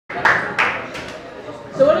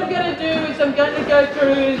So what I'm going to do is I'm going to go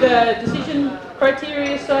through the decision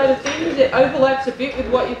criteria side of things. It overlaps a bit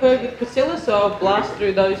with what you've heard with Priscilla, so I'll blast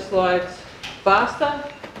through those slides faster.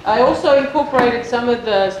 I also incorporated some of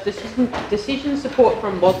the decision support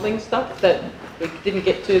from modelling stuff that we didn't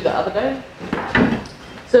get to the other day.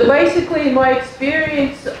 So basically my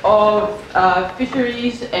experience of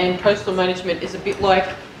fisheries and coastal management is a bit like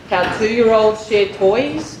how 2-year-olds share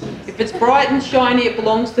toys. If it's bright and shiny, it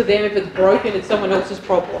belongs to them. If it's broken, it's someone else's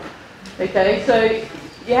problem. Okay, so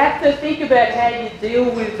you have to think about how you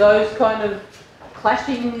deal with those kind of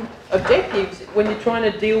clashing objectives when you're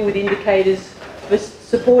trying to deal with indicators for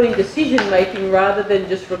supporting decision making rather than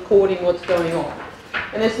just recording what's going on.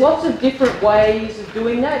 And there's lots of different ways of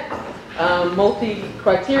doing that.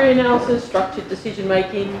 Multi-criteria analysis, structured decision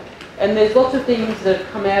making, and there's lots of things that have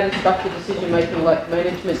come out of structured decision making like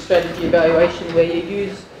management strategy evaluation where you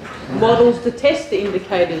use models to test the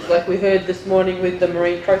indicators like we heard this morning with the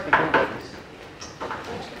marine trophic index.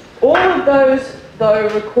 All of those though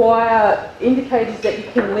require indicators that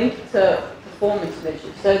you can link to performance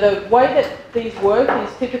measures. So the way that these work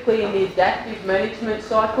is typically in the adaptive management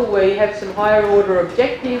cycle where you have some higher order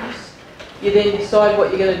objectives. You then decide what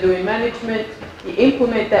you're going to do in management, you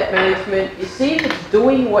implement that management, you see if it's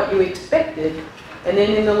doing what you expected, and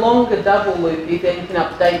then in the longer double loop you then can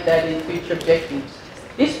update that in future objectives.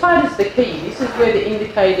 This part is the key. This is where the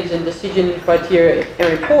indicators and decision criteria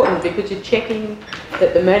are important because you're checking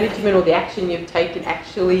that the management or the action you've taken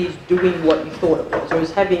actually is doing what you thought it was or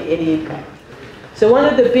is having any impact. So one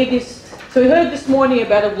of the biggest, so we heard this morning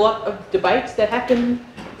about a lot of debates that happen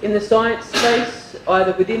in the science space,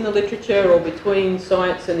 either within the literature or between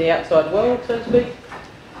science and the outside world, so to speak.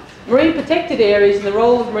 Marine protected areas and the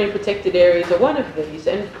role of marine protected areas are one of these,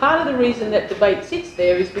 and part of the reason that debate sits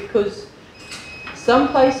there is because some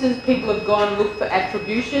places people have gone and looked for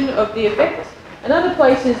attribution of the effect, and other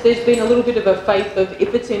places there's been a little bit of a faith of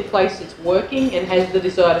if it's in place it's working and has the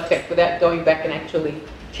desired effect without going back and actually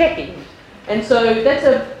checking. And so that's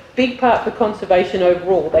a big part for conservation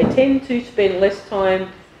overall. They tend to spend less time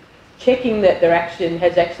checking that their action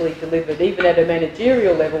has actually delivered, even at a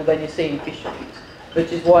managerial level, than you see in fisheries,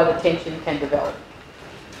 which is why the tension can develop.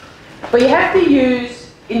 But you have to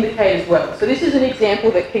use indicators well. So this is an example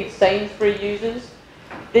that Keith Sainsbury uses.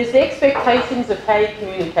 There's the expectations of how you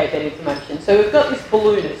communicate that information. So we've got this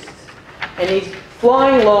balloonist, and he's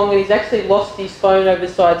flying along, and he's actually lost his phone over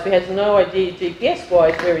the side, so he has no idea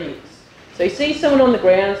GPS-wise where he is. So he sees someone on the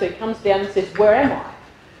ground, so he comes down and says, "Where am I?"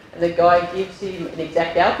 And the guy gives him an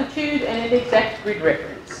exact altitude and an exact grid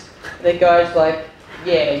reference. And the guy's like,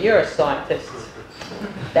 "Yeah, you're a scientist.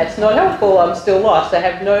 That's not helpful, I'm still lost. I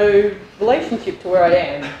have no relationship to where I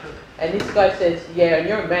am." And this guy says, "Yeah, and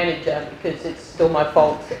you're a manager because it's still my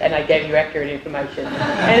fault and I gave you accurate information."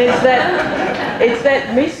 And it's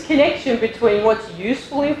that misconnection between what's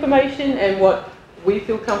useful information and what we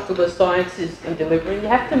feel comfortable as scientists in delivering. You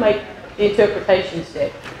have to make the interpretation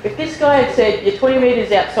step. If this guy had said, "You're 20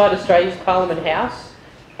 metres outside Australia's Parliament House,"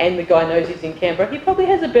 and the guy knows he's in Canberra, he probably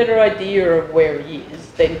has a better idea of where he is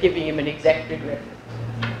than giving him an exact grid reference.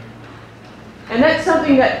 And that's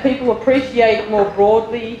something that people appreciate more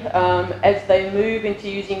broadly as they move into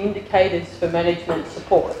using indicators for management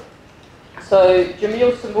support. So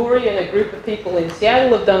Jamil Samuri and a group of people in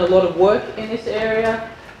Seattle have done a lot of work in this area.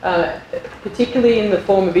 Particularly in the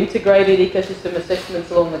form of integrated ecosystem assessments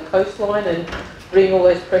along the coastline and bring all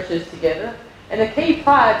those pressures together. And the key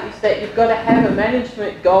part is that you've got to have a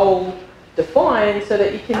management goal defined so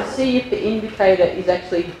that you can see if the indicator is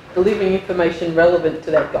actually delivering information relevant to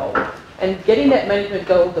that goal. And getting that management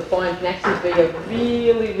goal defined can actually be a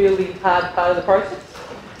really, really hard part of the process.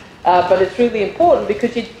 But it's really important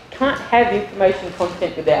because you can't have information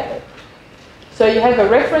content without it. So you have a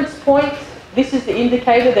reference point. This is the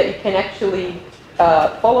indicator that you can actually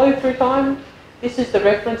follow through time. This is the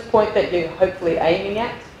reference point that you're hopefully aiming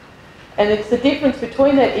at. And it's the difference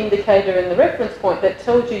between that indicator and the reference point that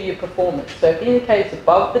tells you your performance. So if the indicator's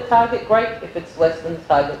above the target, great. If it's less than the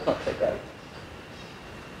target, not so great.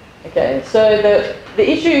 Okay, so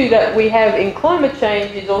the issue that we have in climate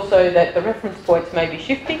change is also that the reference points may be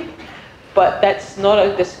shifting. But that's not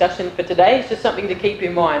a discussion for today. It's just something to keep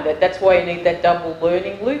in mind. That's why you need that double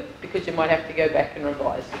learning loop, because you might have to go back and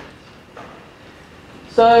revise it.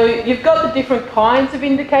 So you've got the different kinds of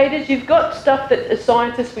indicators. You've got stuff that as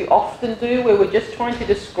scientists we often do where we're just trying to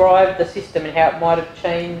describe the system and how it might have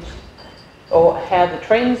changed or how the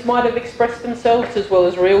trends might have expressed themselves as well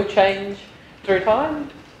as real change through time.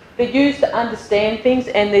 They're used to understand things,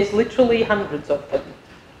 and there's literally hundreds of them.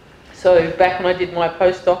 So back when I did my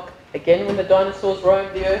postdoc, again when the dinosaurs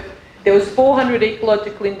roamed the earth, there was 400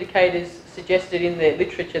 ecological indicators suggested in the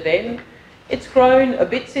literature then. It's grown a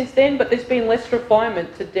bit since then, but there's been less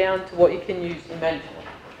refinement down to what you can use in management.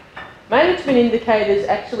 Management indicators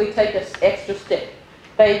actually take an extra step.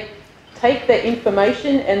 They take that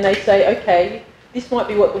information and they say, okay, this might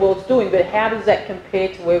be what the world's doing, but how does that compare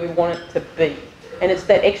to where we want it to be? And it's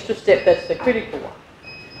that extra step that's the critical one.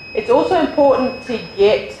 It's also important to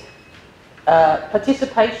get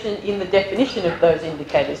participation in the definition of those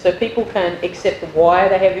indicators, so people can accept why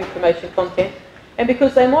they have information content, and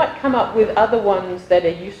because they might come up with other ones that are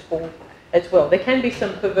useful as well. There can be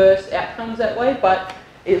some perverse outcomes that way, but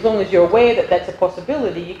as long as you're aware that that's a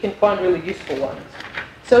possibility, you can find really useful ones.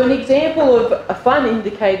 So an example of a fun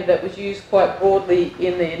indicator that was used quite broadly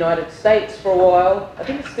in the United States for a while, I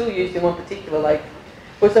think it's still used in one particular lake,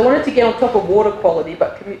 was they wanted to get on top of water quality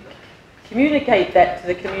but communicate that to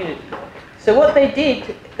the community. So what they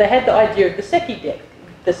did, they had the idea of the Secchi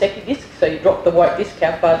disc, so you drop the white disc,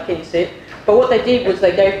 how far can you see it? But what they did was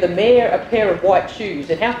they gave the mayor a pair of white shoes,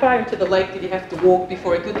 and how far into the lake did he have to walk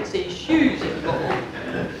before he couldn't see his shoes anymore?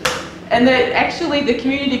 And then actually the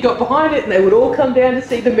community got behind it and they would all come down to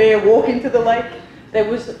see the mayor walk into the lake. There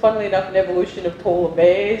was, funnily enough, an evolution of taller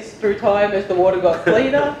bears through time as the water got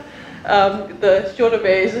cleaner. The shorter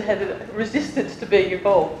bears had a resistance to being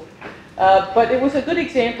involved. But it was a good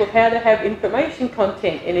example of how to have information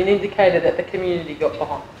content in an indicator that the community got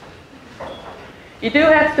behind. You do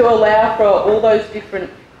have to allow for all those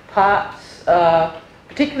different parts,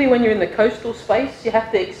 particularly when you're in the coastal space. You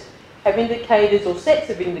have to have indicators or sets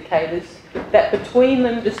of indicators that between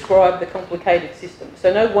them describe the complicated system.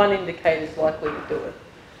 So no one indicator is likely to do it.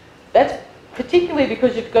 That's particularly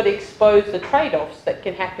because you've got to expose the trade-offs that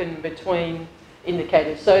can happen between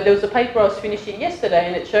indicators. So there was a paper I was finishing yesterday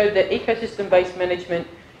and it showed that ecosystem-based management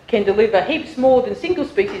can deliver heaps more than single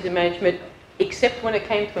species of management, except when it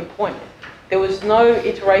came to employment. There was no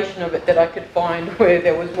iteration of it that I could find where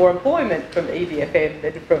there was more employment from EBFM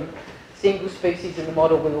than from single species in the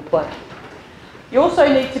model we were playing. You also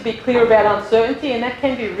need to be clear about uncertainty, and that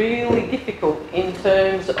can be really difficult in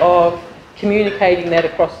terms of communicating that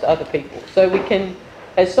across to other people. So we can,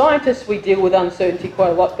 as scientists, we deal with uncertainty quite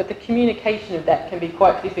a lot, but the communication of that can be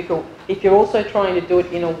quite difficult if you're also trying to do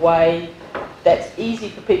it in a way that's easy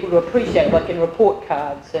for people to appreciate, like in report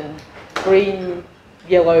cards and green,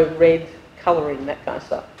 yellow, red colouring, that kind of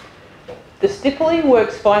stuff. The stippling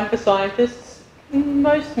works fine for scientists.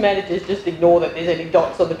 Most managers just ignore that there's any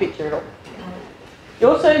dots on the picture at all. You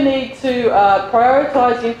also need to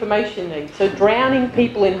prioritise information needs. So drowning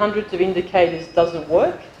people in hundreds of indicators doesn't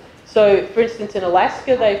work. So for instance in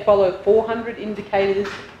Alaska they follow 400 indicators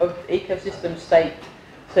of ecosystem state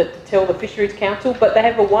to tell the Fisheries Council, but they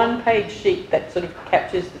have a one-page sheet that sort of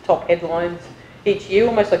captures the top headlines each year,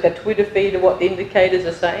 almost like a Twitter feed of what the indicators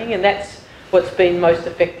are saying, and that's what's been most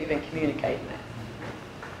effective in communicating that.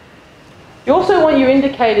 You also want your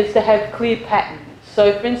indicators to have clear patterns.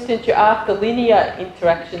 So for instance, you're after linear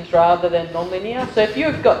interactions rather than non-linear. So if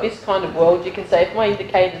you've got this kind of world, you can say if my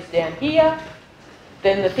indicator's down here,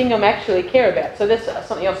 then the thing I'm actually care about. So that's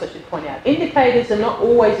something else I should point out. Indicators are not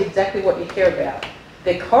always exactly what you care about.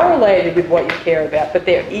 They're correlated with what you care about, but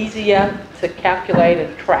they're easier to calculate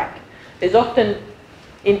and track. There's often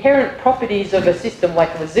inherent properties of a system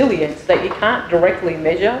like resilience that you can't directly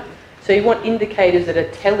measure. So you want indicators that are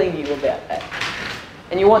telling you about that.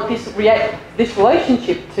 And you want this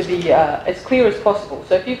relationship to be as clear as possible.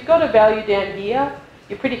 So if you've got a value down here,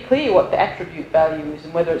 you're pretty clear what the attribute value is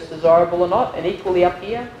and whether it's desirable or not, and equally up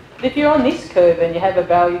here. But if you're on this curve and you have a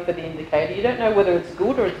value for the indicator, you don't know whether it's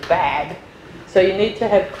good or it's bad. So you need to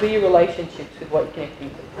have clear relationships with what you're connecting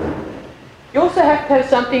to. You also have to have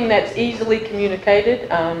something that's easily communicated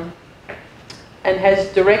and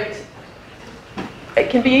has direct, it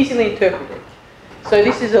can be easily interpreted. So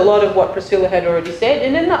this is a lot of what Priscilla had already said.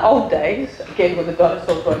 And in the old days, again when the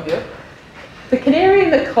dinosaurs weren't here, the canary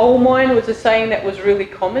in the coal mine was a saying that was really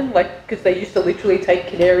common, like because they used to literally take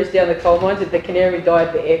canaries down the coal mines. If the canary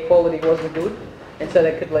died, the air quality wasn't good, and so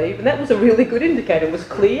they could leave. And that was a really good indicator. It was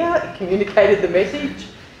clear, it communicated the message,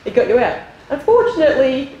 it got you out.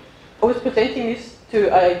 Unfortunately, I was presenting this to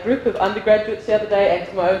a group of undergraduates the other day and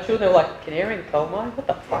to my own children. They were like, canary in the coal mine? What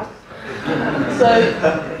the fuck? So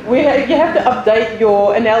you have to update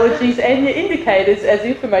your analogies and your indicators as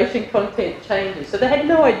information content changes. So they had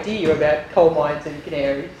no idea about coal mines and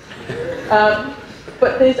canaries.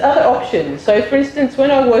 But there's other options. So for instance, when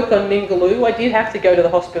I worked on Ningaloo, I did have to go to the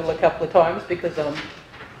hospital a couple of times because I'm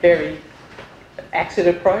very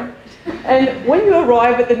accident prone. And when you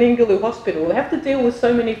arrive at the Ningaloo hospital, they have to deal with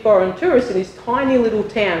so many foreign tourists in this tiny little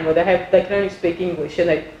town where they can only speak English and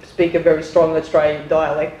they speak a very strong Australian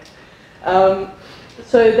dialect.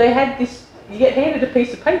 So they had this, you get handed a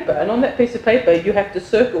piece of paper, and on that piece of paper you have to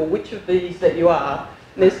circle which of these that you are.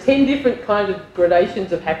 And there's 10 different kind of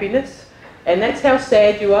gradations of happiness, and that's how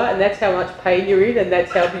sad you are, and that's how much pain you're in, and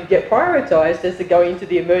that's how you get prioritised as to go into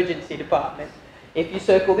the emergency department. If you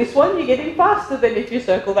circle this one, you get in faster than if you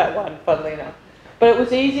circle that one, funnily enough. But it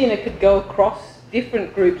was easy, and it could go across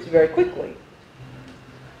different groups very quickly.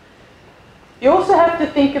 You also have to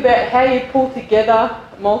think about how you pull together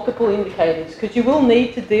multiple indicators, because you will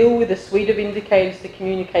need to deal with a suite of indicators to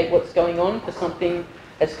communicate what's going on for something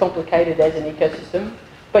as complicated as an ecosystem.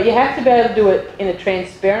 But you have to be able to do it in a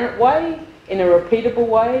transparent way, in a repeatable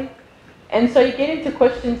way, and so you get into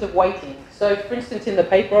questions of weighting. So for instance, in the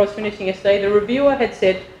paper I was finishing yesterday, the reviewer had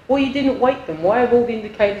said, well, you didn't weight them. Why have all the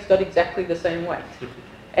indicators got exactly the same weight?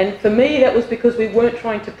 And for me, that was because we weren't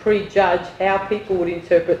trying to prejudge how people would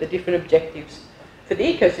interpret the different objectives for the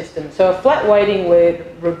ecosystem. So a flat weighting where the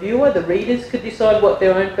reviewer, the readers, could decide what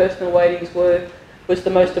their own personal weightings were, was the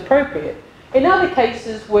most appropriate. In other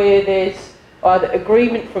cases where there's either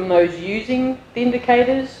agreement from those using the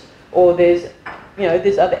indicators, or there's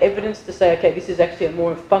other evidence to say, okay, this is actually a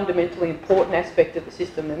more fundamentally important aspect of the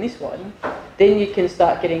system than this one, then you can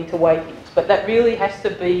start getting to weightings. But that really has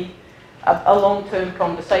to be a long-term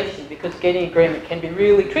conversation, because getting agreement can be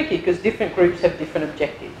really tricky because different groups have different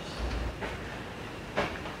objectives.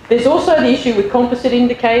 There's also the issue with composite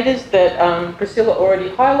indicators that Priscilla already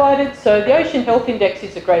highlighted. So the Ocean Health Index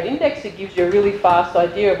is a great index. It gives you a really fast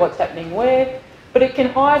idea of what's happening where, but it can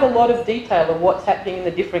hide a lot of detail of what's happening in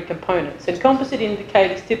the different components. And composite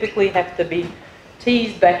indicators typically have to be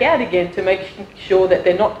teased back out again to make sure that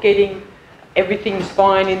they're not getting everything's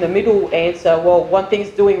fine in the middle answer, well, one thing's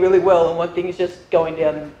doing really well and one thing's just going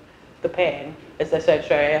down the pan, as they say in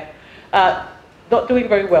Australia. Not doing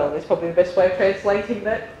very well is probably the best way of translating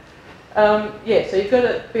that. Yeah, so you've got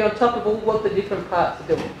to be on top of all what the different parts are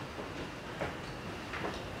doing.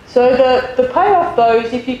 So the payoff though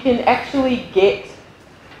is if you can actually get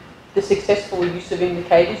the successful use of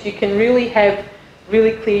indicators, you can really have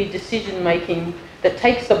really clear decision making that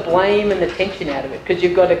takes the blame and the tension out of it, because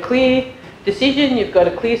you've got a clear decision, you've got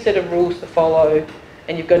a clear set of rules to follow,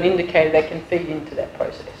 and you've got an indicator that can feed into that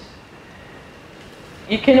process.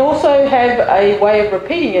 You can also have a way of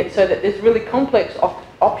repeating it so that there's really complex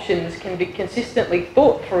options can be consistently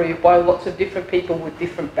thought through by lots of different people with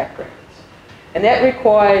different backgrounds. And that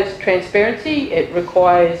requires transparency, it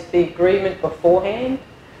requires the agreement beforehand.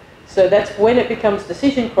 So that's when it becomes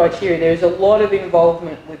decision criteria. There's a lot of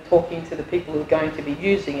involvement with talking to the people who are going to be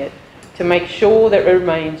using it to make sure that it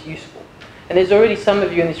remains useful. And there's already some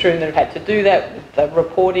of you in this room that have had to do that with the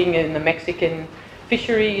reporting in the Mexican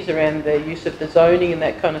fisheries around the use of the zoning and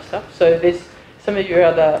that kind of stuff. So there's some of your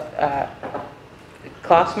other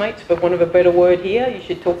classmates, for want of a better word here, you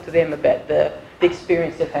should talk to them about the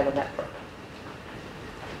experience they've had on that front.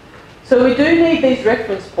 So we do need these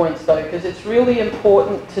reference points though, because it's really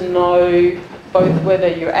important to know both whether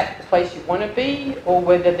you're at the place you want to be or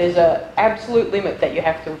whether there's an absolute limit that you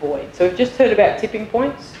have to avoid. So we've just heard about tipping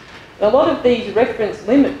points. A lot of these reference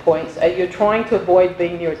limit points are you're trying to avoid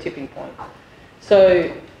being near a tipping point.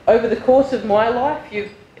 So over the course of my life,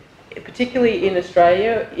 particularly in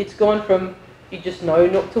Australia, it's gone from you just know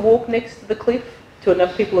not to walk next to the cliff to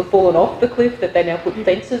enough people have fallen off the cliff that they now put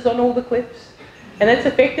fences on all the cliffs. And that's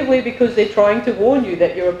effectively because they're trying to warn you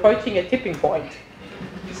that you're approaching a tipping point.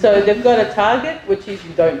 So they've got a target, which is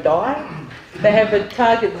you don't die. They have a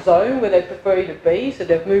target zone where they prefer you to be, so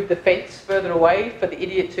they've moved the fence further away for the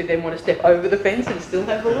idiots who then want to step over the fence and still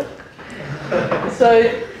have a look.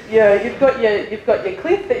 So yeah, you've got your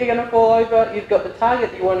cliff that you're going to fall over, you've got the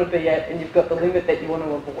target that you want to be at, and you've got the limit that you want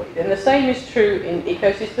to avoid. And the same is true in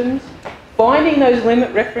ecosystems. Finding those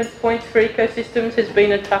limit reference points for ecosystems has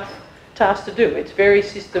been a tough task to do. It's very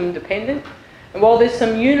system dependent. And while there's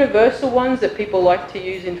some universal ones that people like to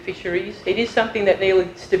use in fisheries, it is something that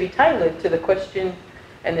needs to be tailored to the question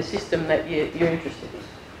and the system that you're interested in.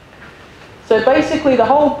 So basically the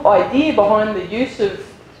whole idea behind the use of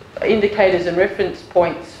indicators and reference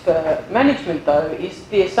points for management though is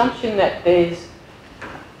the assumption that there's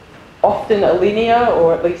often a linear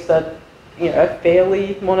or at least a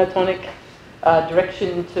fairly monotonic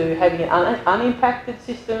direction to having an unimpacted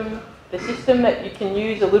system, the system that you can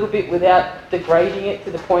use a little bit without degrading it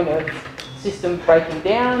to the point of system breaking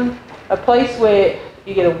down, a place where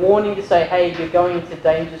you get a warning to say, hey, you're going into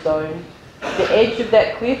danger zone, the edge of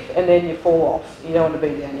that cliff, and then you fall off. You don't want to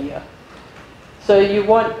be down here. So you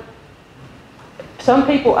want, some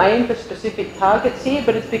people aim for specific targets here,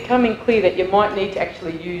 but it's becoming clear that you might need to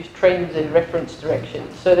actually use trends and reference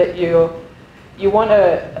directions so that you want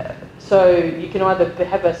to So you can either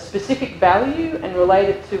have a specific value and relate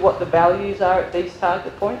it to what the values are at these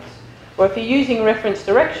target points, or if you're using reference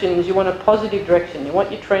directions, you want a positive direction. You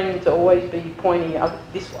want your trend to always be pointing up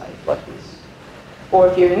this way, like this. Or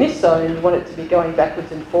if you're in this zone, you want it to be going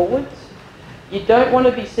backwards and forwards. You don't want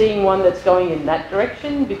to be seeing one that's going in that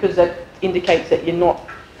direction, because that indicates that you're not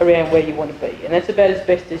around where you want to be. And that's about as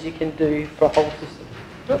best as you can do for a whole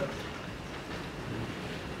system.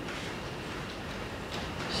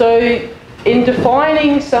 So in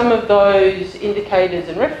defining some of those indicators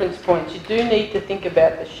and reference points, you do need to think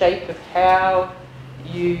about the shape of how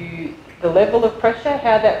the level of pressure,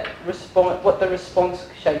 what the response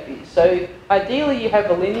shape is. So ideally you have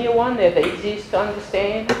a linear one, they're the easiest to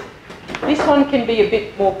understand. This one can be a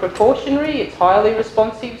bit more precautionary, it's highly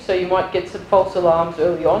responsive, so you might get some false alarms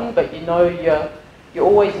early on, but you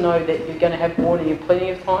always know that you're going to have warning in plenty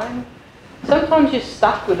of time. Sometimes you're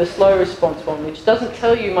stuck with a slow response one, which doesn't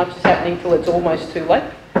tell you much is happening till it's almost too late,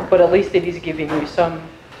 but at least it is giving you some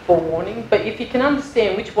forewarning. But if you can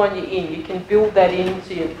understand which one you're in, you can build that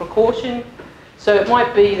into your precaution. So it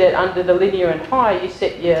might be that under the linear and high, you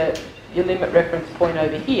set your limit reference point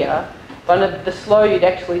over here, but under the slow, you'd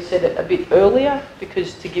actually set it a bit earlier,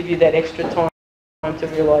 because to give you that extra time to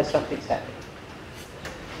realise something's happening.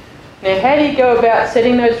 Now, how do you go about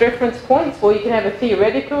setting those reference points? Well, you can have a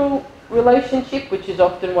theoretical relationship, which is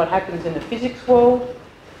often what happens in the physics world.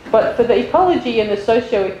 But for the ecology and the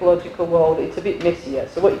socio-ecological world, it's a bit messier.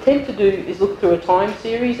 So what you tend to do is look through a time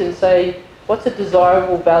series and say, what's a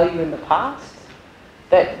desirable value in the past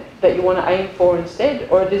that you want to aim for instead,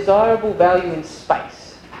 or a desirable value in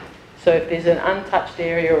space. So if there's an untouched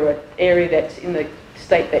area or an area that's in the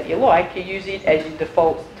state that you like, you use it as your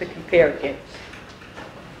default to compare against.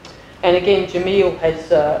 And again, Jamil has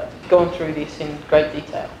gone through this in great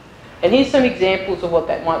detail. And here's some examples of what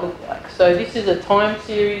that might look like. So this is a time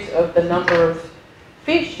series of the number of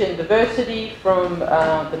fish and diversity from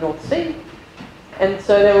the North Sea. And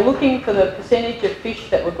so they were looking for the percentage of fish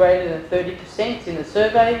that were greater than 30% in the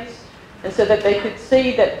surveys, and so that they could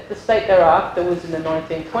see that the state they were after was in the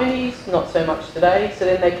 1920s, not so much today. So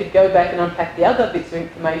then they could go back and unpack the other bits of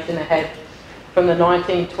information they had from the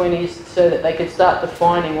 1920s, so that they could start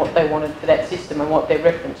defining what they wanted for that system and what their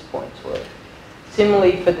reference points were.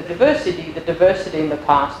 Similarly, for the diversity in the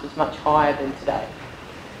past was much higher than today.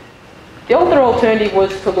 The other alternative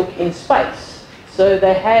was to look in space. So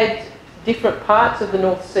they had different parts of the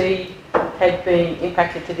North Sea had been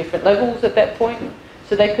impacted to different levels at that point.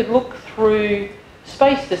 So they could look through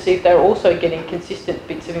space to see if they were also getting consistent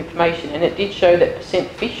bits of information. And it did show that percent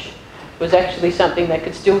fish was actually something they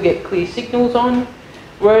could still get clear signals on,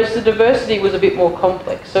 whereas the diversity was a bit more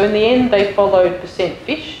complex. So in the end, they followed percent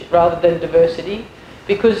fish rather than diversity,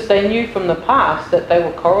 because they knew from the past that they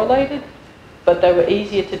were correlated, but they were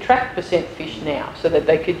easier to track percent fish now, so that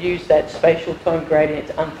they could use that spatial time gradient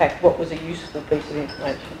to unpack what was a useful piece of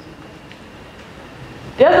information.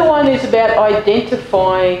 The other one is about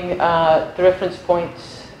identifying the reference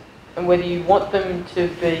points and whether you want them to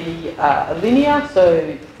be a linear,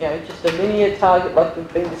 so just a linear target like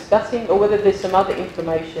we've been discussing, or whether there's some other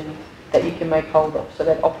information that you can make hold of, so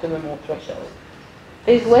that optimum or threshold.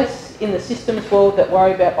 There's less in the systems world that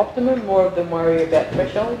worry about optimum, more of them worry about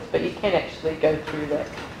thresholds, but you can actually go through that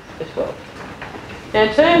as well. Now,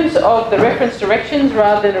 in terms of the reference directions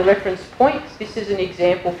rather than a reference point, this is an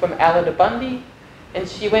example from Alida Bundy, and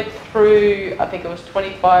she went through, I think it was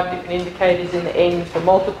 25 different indicators in the end for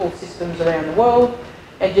multiple systems around the world,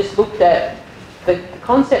 and just looked at, the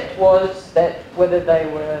concept was that whether they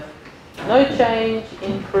were no change,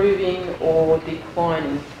 improving, or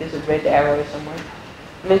declining. There's a red arrow somewhere.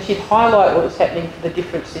 And then she'd highlight what was happening for the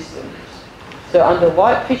different systems. So under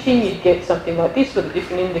light fishing, you'd get something like this, where the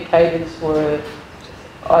different indicators were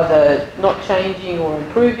either not changing or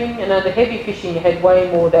improving, and under heavy fishing, you had way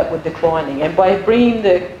more that were declining. And by bringing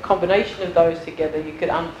the combination of those together, you could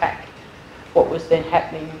unpack what was then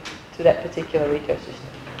happening to that particular ecosystem.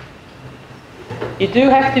 You do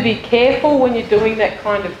have to be careful when you're doing that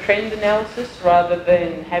kind of trend analysis, rather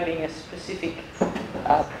than having a specific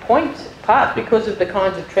part, because of the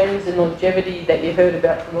kinds of trends and longevity that you heard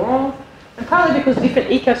about from Laurent, and partly because different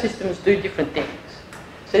ecosystems do different things.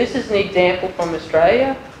 So this is an example from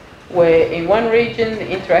Australia, where in one region the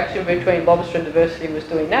interaction between lobster and diversity was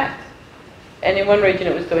doing that, and in one region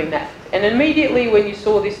it was doing that. And immediately when you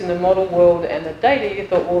saw this in the model world and the data, you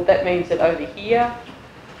thought, well, that means that over here,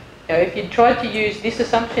 if you tried to use this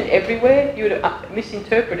assumption everywhere, you would have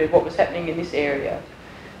misinterpreted what was happening in this area.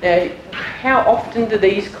 Now, how often do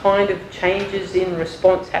these kind of changes in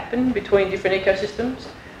response happen between different ecosystems?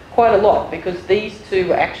 Quite a lot, because these two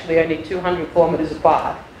were actually only 200 kilometres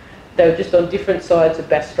apart. They were just on different sides of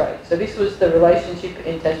Bass Strait. So this was the relationship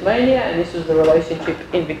in Tasmania, and this was the relationship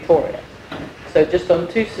in Victoria. So just on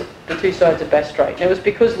the two sides of Bass Strait. And it was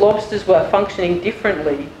because lobsters were functioning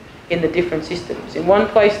differently in the different systems. In one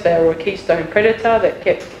place they were a keystone predator that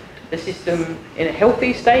kept the system in a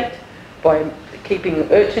healthy state by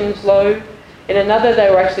keeping urchins low. In another they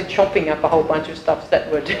were actually chomping up a whole bunch of stuff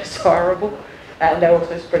that were desirable, and they were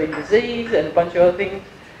also spreading disease and a bunch of other things.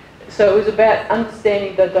 So it was about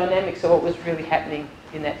understanding the dynamics of what was really happening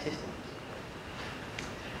in that system.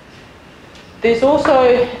 There's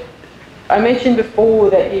also, I mentioned before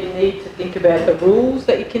that you need to think about the rules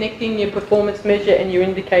that you're connecting your performance measure and your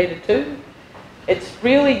indicator to. It's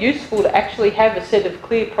really useful to actually have a set of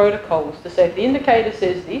clear protocols to say if the indicator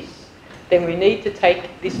says this, then we need to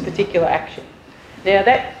take this particular action. Now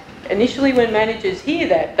that, initially when managers hear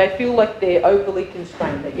that, they feel like they're overly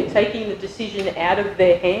constrained, that you're taking the decision out of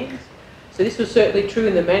their hands. So this was certainly true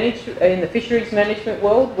in the fisheries management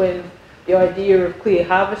world when the idea of clear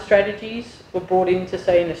harvest strategies were brought into,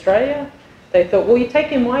 say, in Australia. They thought, well, you're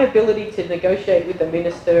taking my ability to negotiate with the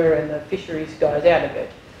minister and the fisheries guys out of it.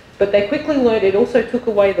 But they quickly learned it also took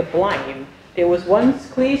away the blame. There was one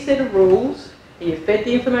clear set of rules, you fed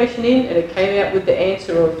the information in, and it came out with the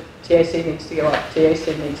answer of TAC needs to go up,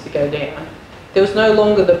 TAC needs to go down. There was no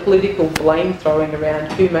longer the political blame throwing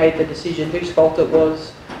around who made the decision, whose fault it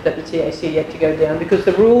was that the TAC had to go down, because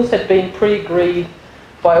the rules had been pre-agreed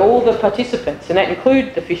by all the participants, and that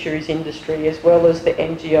included the fisheries industry as well as the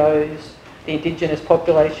NGOs, the indigenous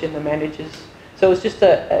population, the managers. So it was just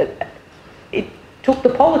it took the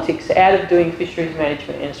politics out of doing fisheries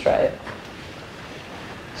management in Australia.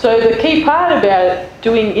 So the key part about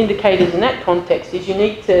doing indicators in that context is you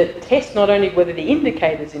need to test not only whether the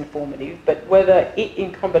indicator is informative, but whether it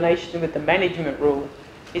in combination with the management rule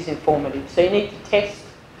is informative. So you need to test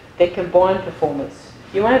their combined performance.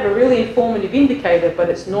 You might have a really informative indicator, but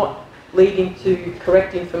it's not leading to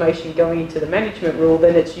correct information going into the management rule,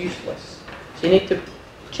 then it's useless. So you need to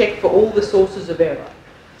check for all the sources of error.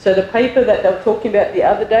 So the paper that they were talking about the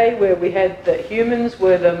other day, where we had that humans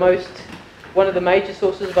were one of the major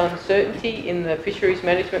sources of uncertainty in the fisheries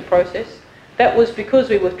management process, that was because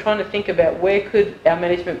we were trying to think about where could our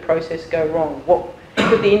management process go wrong, what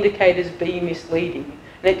could the indicators be misleading.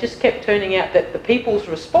 And it just kept turning out that the people's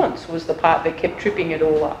response was the part that kept tripping it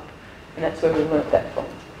all up. And that's where we learnt that from.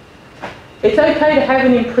 It's okay to have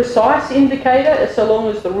an imprecise indicator so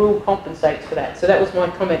long as the rule compensates for that. So that was my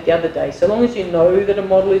comment the other day. So long as you know that a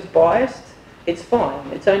model is biased, it's fine.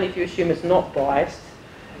 It's only if you assume it's not biased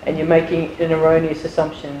and you're making an erroneous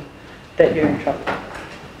assumption that you're in trouble.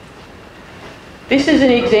 This is an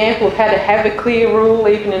example of how to have a clear rule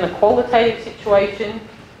even in a qualitative situation.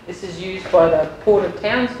 This is used by the Port of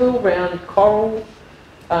Townsville around coral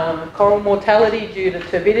mortality due to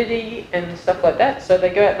turbidity and stuff like that. So they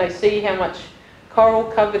go out and they see how much coral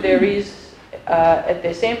cover there is at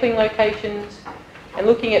their sampling locations, and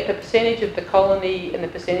looking at the percentage of the colony and the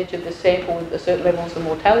percentage of the sample with certain levels of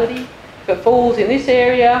mortality. If it falls in this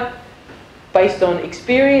area, based on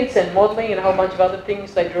experience and modelling and a whole bunch of other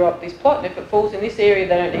things, they draw up this plot. And if it falls in this area,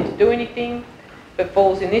 they don't need to do anything. If it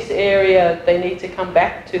falls in this area, they need to come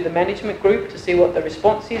back to the management group to see what the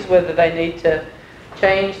response is, whether they need to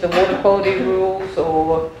change the water quality rules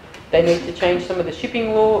or they need to change some of the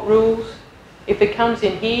shipping law rules. If it comes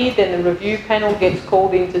in here, then the review panel gets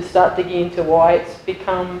called in to start digging into why it's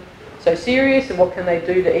become so serious and what can they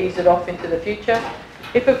do to ease it off into the future.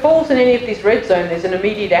 If it falls in any of this red zone, there's an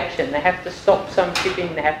immediate action. They have to stop some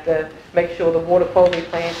shipping, they have to make sure the water quality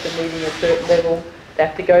plants are meeting a certain level, they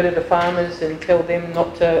have to go to the farmers and tell them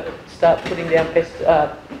not to start putting down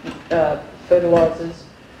fertilisers.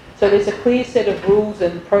 So there's a clear set of rules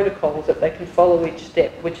and protocols that they can follow each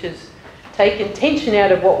step, which has taken tension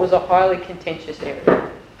out of what was a highly contentious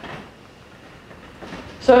area.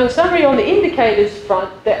 So in summary, on the indicators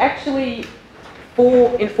front, they're actually,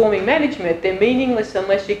 for informing management, they're meaningless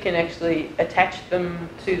unless you can actually attach them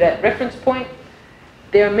to that reference point.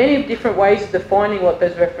 There are many different ways of defining what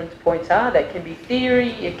those reference points are. That can be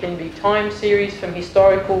theory, it can be time series from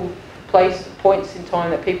historical points in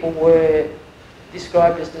time that people were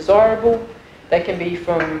described as desirable. They can be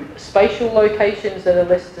from spatial locations that are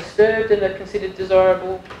less disturbed and are considered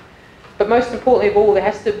desirable. But most importantly of all,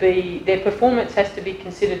 their performance has to be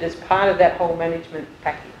considered as part of that whole management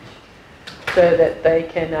package, so that they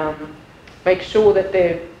can make sure that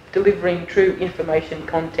they're delivering true information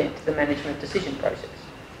content to the management decision process.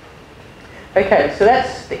 Okay, so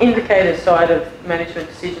that's the indicator side of management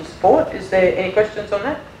decision support. Is there any questions on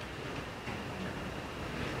that?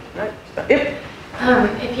 No? Yep.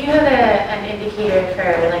 If you have an indicator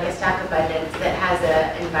for like a stock abundance that has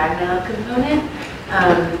an environmental component,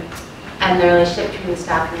 and the relationship between the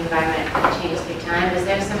stock and the environment changes through time, is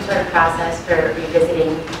there some sort of process for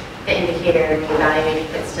revisiting the indicator and evaluating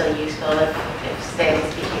if it's still useful if say,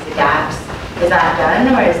 the species adapts? Is that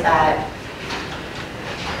done, or is that...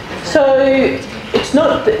 So it's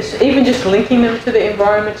not, even just linking them to the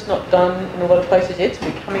environment's not done in a lot of places yet. It's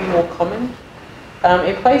becoming more common.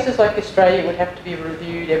 In places like Australia, it would have to be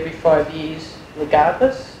reviewed every 5 years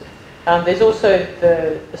regardless. There's also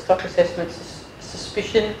the stock assessment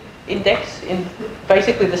suspicion index. In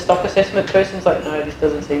basically the stock assessment person's like, no, this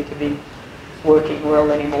doesn't seem to be working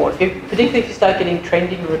well anymore. Particularly if you start getting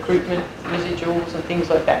trending recruitment residuals and things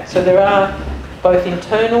like that. So there are both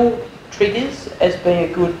internal triggers as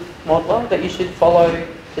being a good modeler that you should follow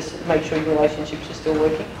to make sure your relationships are still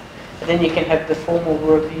working. And then you can have the formal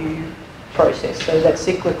review process, so that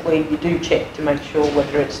cyclically you do check to make sure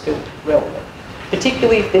whether it's still relevant.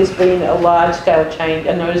 Particularly if there's been a large-scale change,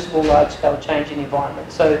 a noticeable large-scale change in environment.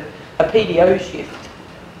 So a PDO shift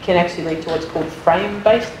can actually lead to what's called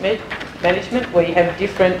frame-based management, where you have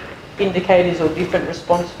different indicators or different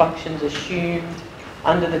response functions assumed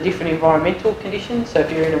under the different environmental conditions. So if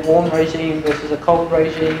you're in a warm regime versus a cold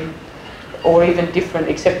regime, or even different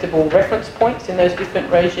acceptable reference points in those different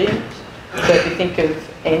regimes. So if you think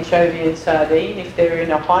of anchovy and sardine, if they're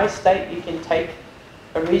in a high state, you can take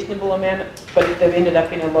a reasonable amount, but if they've ended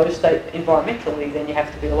up in a low state environmentally, then you have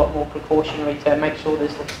to be a lot more precautionary to make sure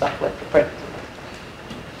there's stuff left for predators.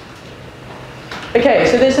 Okay,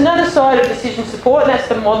 so there's another side of decision support, and that's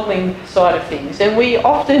the modelling side of things. And we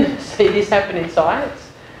often see this happen in science.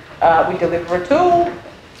 We deliver a tool,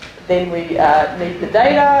 then we need the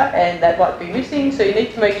data, and that might be missing, so you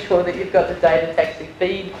need to make sure that you've got the data to actually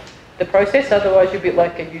feed the process, otherwise you're a bit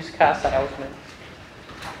like a used car salesman.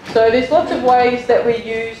 So there's lots of ways that we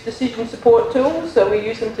use decision support tools. So we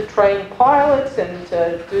use them to train pilots and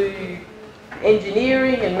to do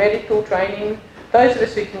engineering and medical training. Those of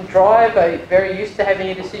us who can drive are very used to having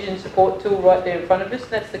a decision support tool right there in front of us,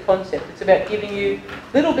 and that's the concept. It's about giving you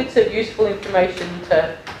little bits of useful information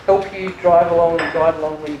to help you drive along and guide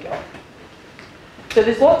along where you go. So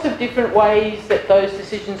there's lots of different ways that those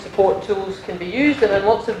decision support tools can be used, and then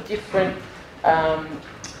lots of different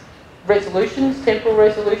resolutions, temporal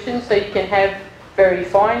resolutions. So you can have very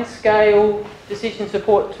fine scale decision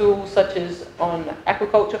support tools, such as on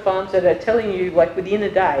aquaculture farms, that are telling you, like within a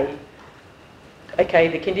day, okay,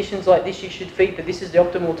 the conditions like this you should feed, but this is the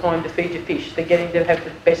optimal time to feed your fish. They're getting to have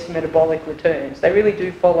the best metabolic returns. They really do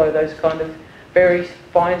follow those kind of very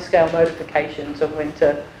fine scale notifications of when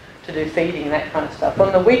to do feeding and that kind of stuff.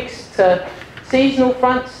 On the weeks to seasonal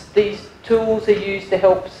fronts, these tools are used to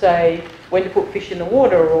help say when to put fish in the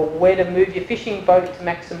water, or where to move your fishing boat to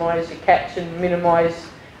maximise your catch and minimise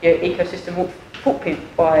your ecosystem footprint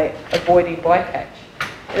by avoiding bycatch.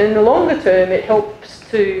 And in the longer term, it helps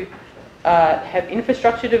to have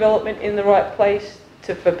infrastructure development in the right place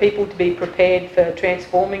for people to be prepared for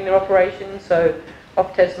transforming their operations. So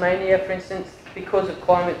off Tasmania, for instance, because of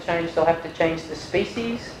climate change, they'll have to change the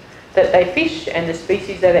species that they fish and the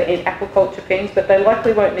species that are in aquaculture pens, but they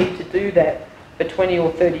likely won't need to do that for 20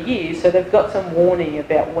 or 30 years, so they've got some warning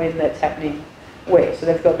about when that's happening where, so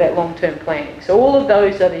they've got that long-term planning. So all of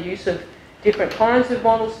those are the use of different kinds of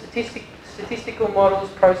models, statistical models,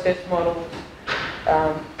 process models,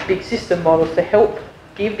 big system models, to help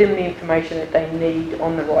give them the information that they need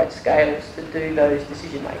on the right scales to do those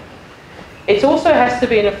decision making. It also has to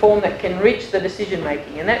be in a form that can reach the decision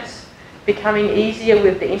making, and that's becoming easier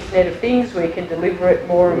with the Internet of Things, where you can deliver it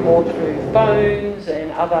more and more through phones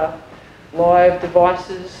and other live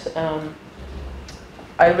devices.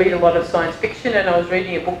 I read a lot of science fiction, and I was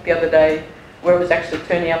reading a book the other day where it was actually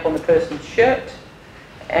turning up on the person's shirt,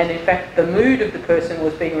 and in fact the mood of the person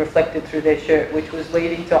was being reflected through their shirt, which was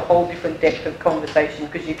leading to a whole different depth of conversation,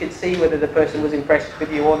 because you could see whether the person was impressed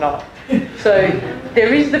with you or not. So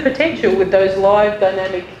there is the potential with those live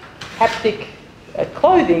dynamic haptic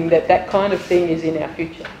clothing that kind of thing is in our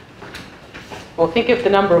future. Well, think of the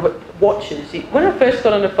number of watches. When I first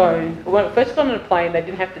got on a plane, they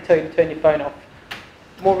didn't have to tell you to turn your phone off.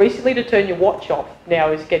 More recently, to turn your watch off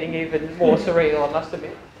now is getting even more surreal, I must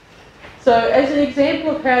admit. So as an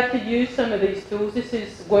example of how to use some of these tools, this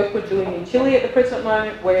is work we're doing in Chile at the present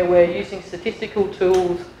moment, where we're using statistical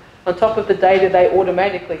tools on top of the data they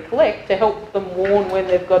automatically collect to help them warn when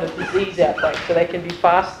they've got a disease outbreak, so they can be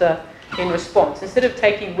faster in response. Instead of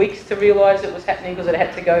taking weeks to realise it was happening because it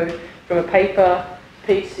had to go from a paper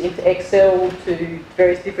piece into Excel to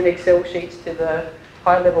various different Excel sheets to the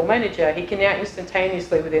high-level manager, he can now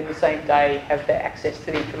instantaneously within the same day have the access to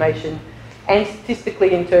the information and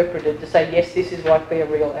statistically interpreted to say, yes, this is likely a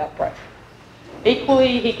real outbreak.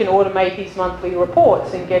 Equally, he can automate his monthly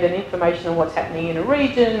reports and get an information on what's happening in a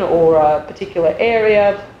region or a particular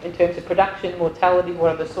area in terms of production, mortality,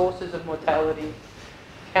 what are the sources of mortality,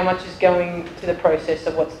 how much is going to the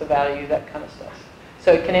processor, what's the value, that kind of stuff.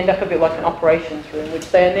 So it can end up a bit like an operations room, which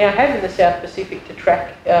they now have in the South Pacific to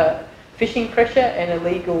track fishing pressure and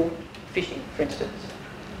illegal fishing, for instance.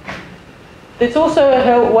 There's also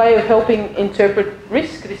a way of helping interpret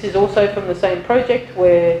risk. This is also from the same project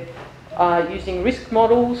where using risk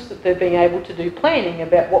models, they're being able to do planning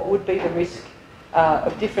about what would be the risk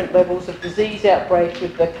of different levels of disease outbreak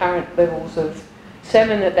with the current levels of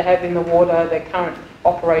salmon that they have in the water, their current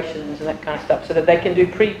operations and that kind of stuff, so that they can do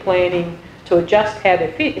pre-planning to adjust how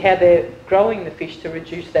they're growing the fish to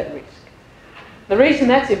reduce that risk. The reason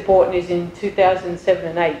that's important is in 2007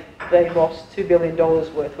 and 8, they lost $2 billion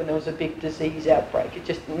worth when there was a big disease outbreak. It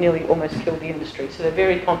just nearly almost killed the industry, so they're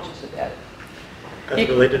very conscious about it.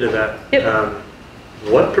 Related to that, yep.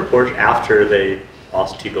 What proportion, after they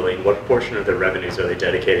lost $2 billion, what proportion of their revenues are they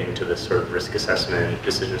dedicating to this sort of risk assessment,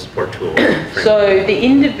 decision support tool? So the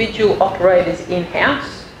individual operators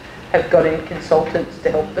in-house have got in consultants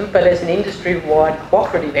to help them, but as an industry-wide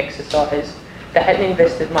cooperative exercise, they hadn't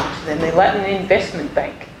invested much. And then the Latin Investment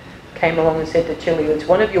Bank came along and said to Chile, it's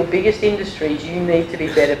one of your biggest industries, you need to be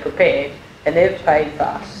better prepared, and they've paid for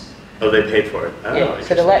us. Oh, they paid for it? Oh, yeah,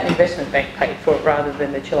 so the Latin Investment Bank paid for it rather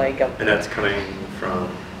than the Chilean government. And that's coming from,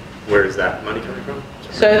 where is that money coming from?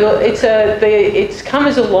 So it's come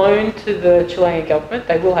as a loan to the Chilean government.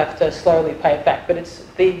 They will have to slowly pay it back, but it's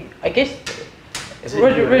I guess,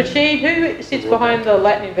 Rashid, who sits behind the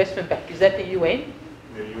Latin Investment Bank? Is that the UN?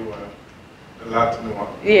 The UN. The Latin one.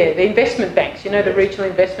 Yeah, the investment banks, you know, the regional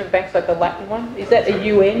investment banks like the Latin one? Is that the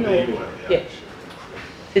UN? The UN, yeah.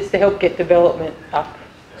 It's to help get development up.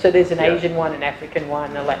 So there's an Asian one, an African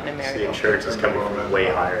one, a Latin American. So the insurance is coming from way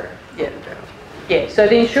higher. Yeah. Yeah, so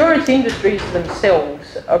the insurance industries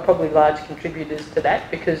themselves are probably large contributors to that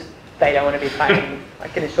because they don't want to be paying, I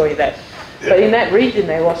can assure you that. But in that region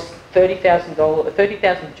they lost 30,000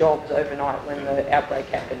 jobs overnight when the outbreak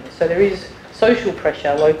happened. So there is social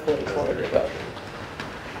pressure locally for it as well.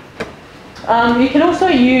 You can also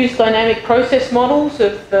use dynamic process models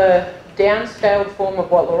of the downscaled form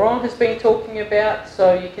of what Laurent has been talking about.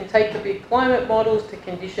 So you can take the big climate models to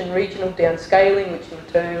condition regional downscaling, which in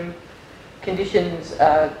turn conditions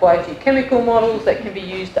biogeochemical models that can be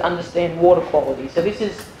used to understand water quality. So this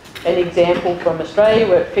is an example from Australia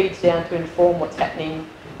where it feeds down to inform what's happening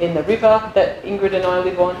in the river that Ingrid and I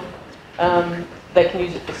live on. They can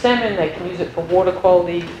use it for salmon, they can use it for water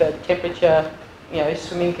quality, for temperature, you know,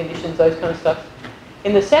 swimming conditions, those kind of stuff.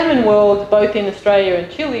 In the salmon world, both in Australia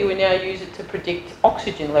and Chile, we now use it to predict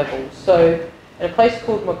oxygen levels. So in a place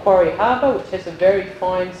called Macquarie Harbour, which has a very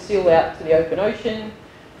fine seal out to the open ocean,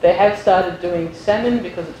 they have started doing salmon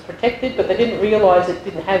because it's protected, but they didn't realise it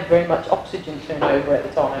didn't have very much oxygen turnover at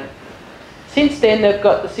the time. Since then, they've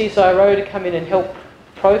got the CSIRO to come in and help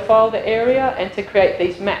profile the area and to create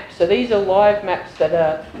these maps. So these are live maps that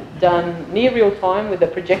are done near real time with a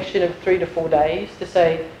projection of 3 to 4 days to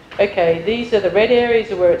say, okay, these are the red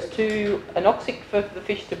areas where it's too anoxic for the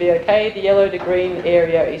fish to be okay, the yellow to green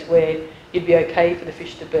area is where you'd be okay for the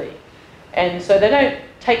fish to be. And so they don't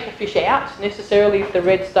take the fish out necessarily if the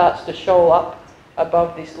red starts to shoal up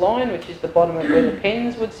above this line, which is the bottom of where the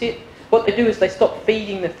pens would sit. What they do is they stop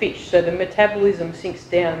feeding the fish, so the metabolism sinks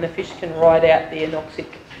down and the fish can ride out the anoxic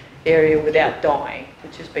area without dying,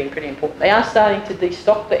 which has been pretty important. They are starting to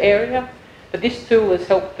destock the area, but this tool has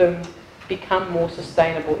helped them become more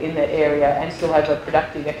sustainable in that area and still have a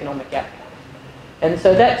productive economic outcome. And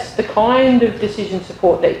so that's the kind of decision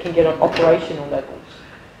support that you can get on operational levels.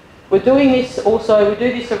 We're doing this also, we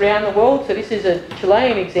do this around the world, so this is a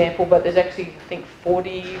Chilean example, but there's actually, I think,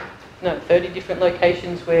 30 different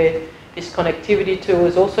locations where this connectivity tool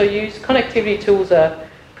is also used. Connectivity tools are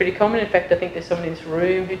pretty common. In fact, I think there's someone in this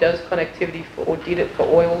room who does connectivity for, or did it for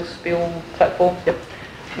oil spill platforms. Yep.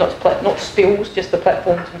 Not spills, just the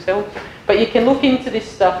platforms themselves. But you can look into this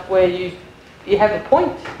stuff where you have a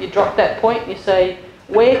point, you drop that point and you say,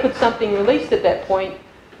 where could something released at that point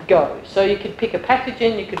go? So you could pick a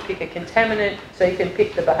pathogen, you could pick a contaminant, so you can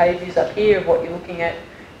pick the behaviours up here of what you're looking at.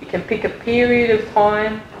 You can pick a period of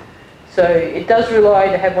time. So it does rely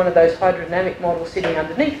to have one of those hydrodynamic models sitting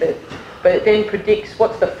underneath it, but it then predicts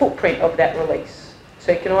what's the footprint of that release.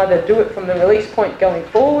 So you can either do it from the release point going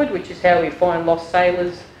forward, which is how we find lost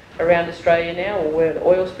sailors around Australia now, or where the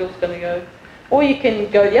oil spill is going to go, or you can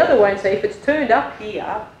go the other way and say, if it's turned up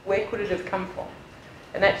here, where could it have come from?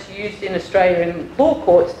 And that's used in Australia in law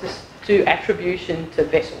courts to do attribution to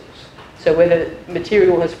vessels. So whether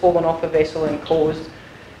material has fallen off a vessel and caused,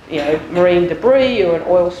 marine debris or an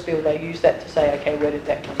oil spill, they use that to say, okay, where did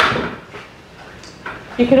that come from?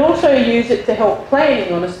 You can also use it to help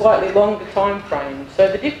planning on a slightly longer time frame.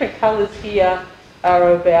 So the different colours here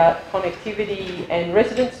are about connectivity and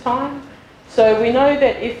residence time. So we know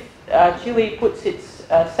that if Chile puts its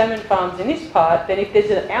salmon farms in this part, then if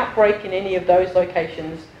there's an outbreak in any of those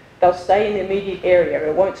locations, they'll stay in the immediate area.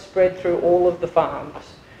 It won't spread through all of the farms.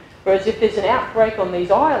 Whereas if there's an outbreak on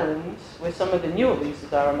these islands, where some of the newer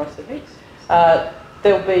leases are, I must admit,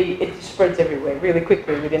 it spreads everywhere really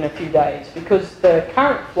quickly within a few days, because the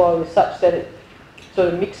current flow is such that it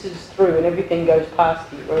sort of mixes through and everything goes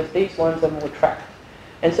past you, whereas these ones are more trapped.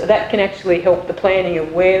 And so that can actually help the planning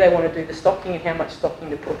of where they want to do the stocking and how much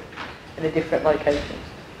stocking to put in the different locations.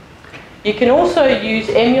 You can also use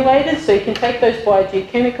emulators, so you can take those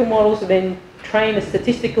biogeochemical models and then train a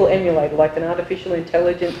statistical emulator, like an artificial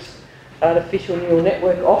intelligence, artificial neural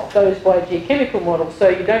network off those biogeochemical models, so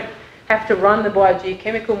you don't have to run the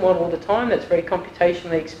biogeochemical model all the time. That's very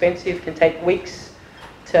computationally expensive, can take weeks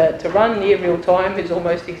to run. Near real time is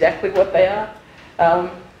almost exactly what they are.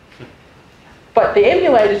 But the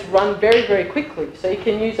emulators run very, very quickly. So you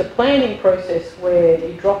can use a planning process where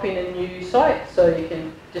you drop in a new site. So you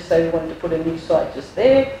can just say you want to put a new site just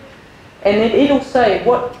there. And then it'll say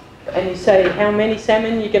and you say how many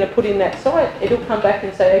salmon you're going to put in that site. It'll come back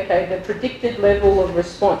and say, okay, the predicted level of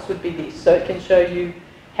response would be this. So it can show you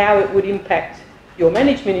how it would impact your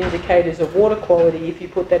management indicators of water quality if you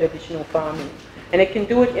put that additional farm in. And it can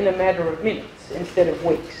do it in a matter of minutes instead of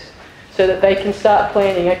weeks. So that they can start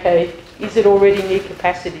planning, okay, is it already near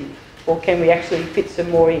capacity, or can we actually fit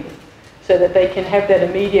some more in? So that they can have that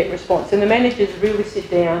immediate response. And the managers really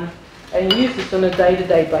sit down and use this on a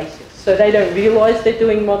day-to-day basis. So they don't realise they're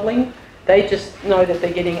doing modelling, they just know that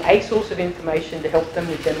they're getting a source of information to help them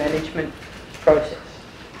with their management process.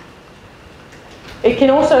 It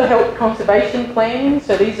can also help conservation planning.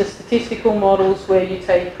 So these are statistical models where you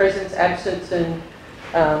take presence, absence and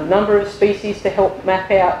number of species to help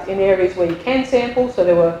map out in areas where you can sample. So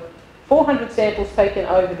there were 400 samples taken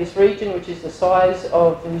over this region, which is the size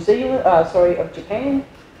of of Japan.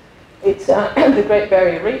 It's the Great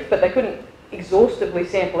Barrier Reef, but they couldn't exhaustively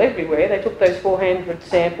sample everywhere. They took those 400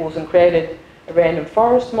 samples and created a random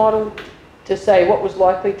forest model to say what was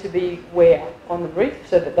likely to be where on the reef,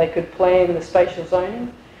 so that they could plan the spatial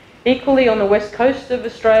zoning. Equally, on the west coast of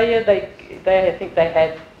Australia, I think they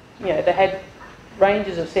had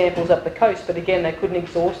ranges of samples up the coast, but again, they couldn't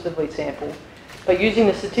exhaustively sample. But using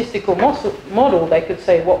the statistical model, they could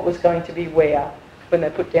say what was going to be where when they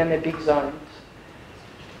put down their big zones.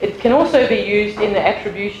 It can also be used in the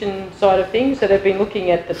attribution side of things. So they've been looking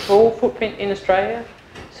at the trawl footprint in Australia.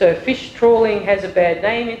 So fish trawling has a bad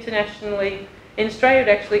name internationally. In Australia, it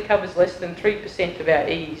actually covers less than 3% of our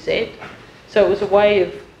EEZ. So it was a way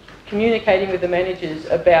of communicating with the managers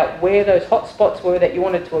about where those hotspots were that you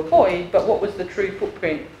wanted to avoid, but what was the true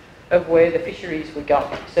footprint of where the fisheries were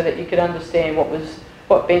going, so that you could understand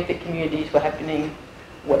what benefit communities were happening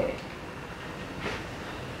where.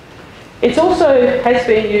 It also has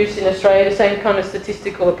been used in Australia, the same kind of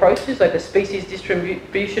statistical approaches, like the species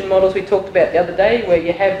distribution models we talked about the other day, where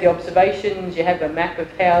you have the observations, you have a map of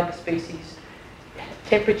how the species,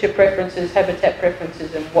 temperature preferences, habitat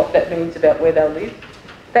preferences, and what that means about where they'll live.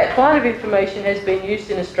 That kind of information has been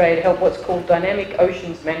used in Australia to help what's called dynamic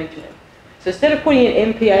oceans management. So instead of putting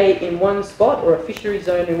an MPA in one spot, or a fishery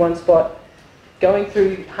zone in one spot, going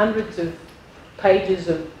through hundreds of pages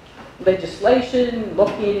of legislation,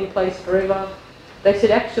 locking it in place forever, they said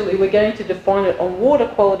actually we're going to define it on water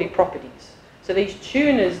quality properties. So these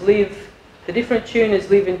tunas live, the different tunas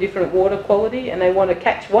live in different water quality, and they want to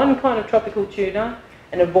catch one kind of tropical tuna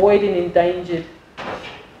and avoid an endangered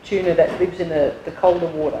tuna that lives in the colder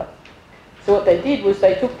water. So what they did was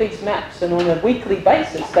they took these maps, and on a weekly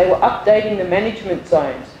basis they were updating the management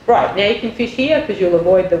zones. Right, now you can fish here because you'll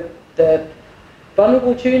avoid the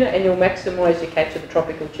vulnerable tuna and you'll maximise your catch of the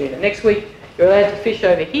tropical tuna. Next week you're allowed to fish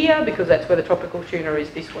over here because that's where the tropical tuna is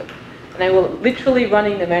this week. And they were literally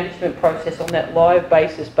running the management process on that live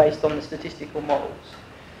basis based on the statistical models.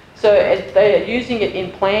 So as they are using it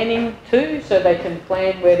in planning too, so they can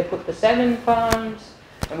plan where to put the salmon farms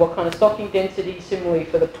and what kind of stocking density. Similarly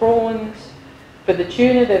for the prawns. For the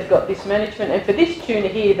tuna, they've got this management, and for this tuna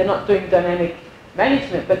here, they're not doing dynamic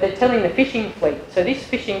management, but they're telling the fishing fleet. So this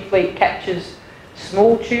fishing fleet captures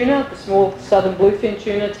small tuna, the small southern bluefin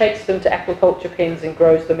tuna, takes them to aquaculture pens and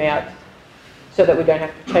grows them out so that we don't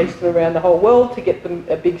have to chase them around the whole world to get them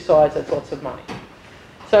a big size that's lots of money.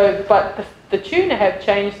 So, but the tuna have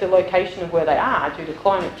changed the location of where they are due to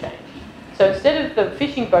climate change. So instead of the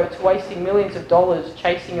fishing boats wasting millions of dollars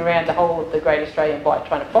chasing around the whole of the Great Australian Bight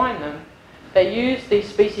trying to find them, they use these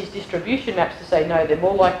species distribution maps to say, no, they're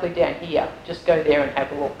more likely down here, just go there and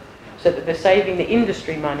have a look. So that they're saving the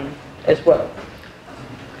industry money as well.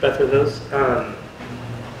 Beth, are those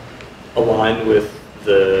aligned with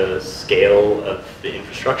the scale of the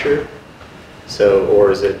infrastructure? So, or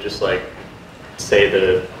is it just like, say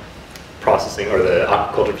the processing or the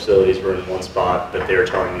aquaculture facilities were in one spot, but they were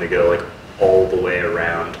telling them to go like all the way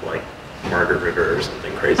around like Margaret River or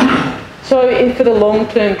something crazy? So for the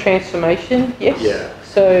long-term transformation, yes. Yeah.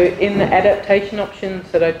 So in the adaptation options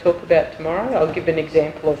that I talk about tomorrow, I'll give an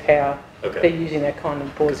example of how they're using that kind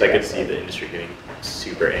of board. Because I could see the industry getting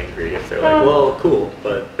super angry if they're like, well, cool,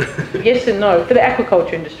 but... Yes and no. For the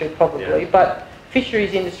aquaculture industry, probably. Yeah. But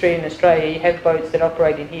fisheries industry in Australia, you have boats that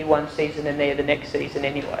operate in here one season and there the next season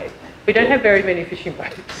anyway. We don't have very many fishing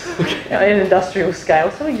boats at an industrial scale,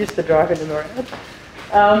 so we're used to driving them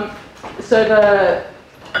around. So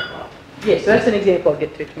that's an example I'll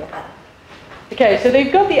get to tomorrow. Okay, so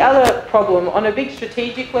they've got the other problem on a big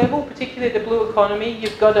strategic level, particularly the blue economy.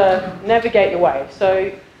 You've got to navigate your way.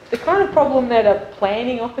 So the kind of problem that a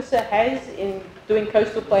planning officer has in doing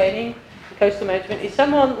coastal planning, coastal management, is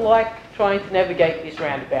someone like trying to navigate this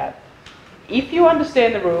roundabout. If you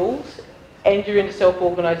understand the rules and you're into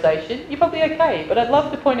self-organisation, you're probably okay. But I'd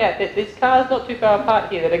love to point out that there's cars not too far apart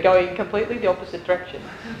here that are going completely the opposite direction.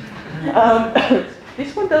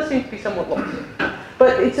 This one does seem to be somewhat lost.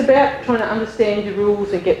 But it's about trying to understand your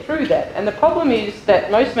rules and get through that. And the problem is that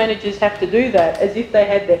most managers have to do that as if they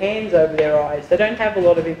had their hands over their eyes. They don't have a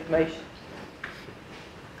lot of information.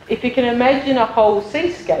 If you can imagine a whole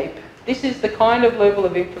seascape, this is the kind of level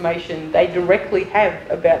of information they directly have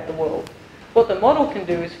about the world. What the model can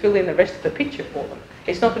do is fill in the rest of the picture for them.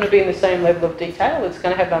 It's not going to be in the same level of detail, it's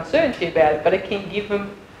going to have uncertainty about it, but it can give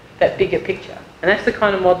them that bigger picture. And that's the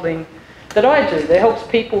kind of modelling that I do, that helps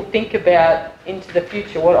people think about into the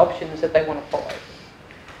future what options that they want to follow.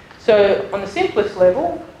 So on the simplest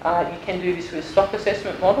level, you can do this with stock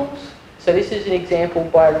assessment models. So this is an example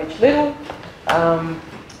by Rich Little,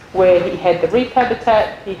 where he had the reef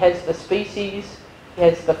habitat, he has the species, he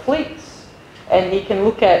has the fleets, and he can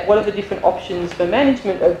look at what are the different options for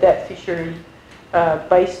management of that fishery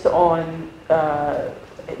based on, how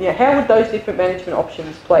would those different management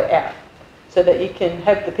options play out? So that you can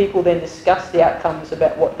have the people then discuss the outcomes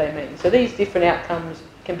about what they mean. So these different outcomes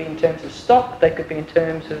can be in terms of stock, they could be in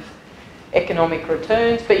terms of economic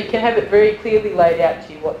returns, but you can have it very clearly laid out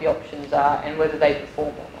to you what the options are and whether they perform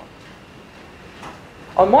or not.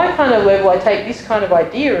 On my kind of level, I take this kind of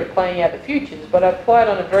idea of playing out the futures, but I apply it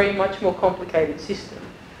on a very much more complicated system.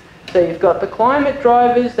 So you've got the climate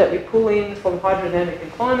drivers that we pull in from hydrodynamic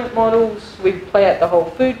and climate models, we play out the whole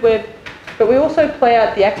food web, but we also play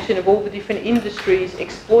out the action of all the different industries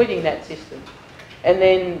exploiting that system. And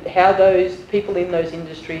then how those people in those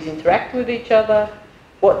industries interact with each other,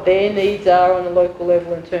 what their needs are on a local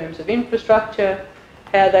level in terms of infrastructure,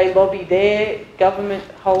 how they lobby their government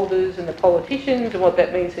holders and the politicians and what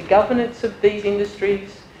that means for governance of these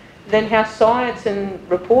industries. Then how science and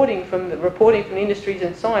reporting from industries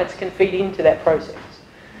and science can feed into that process.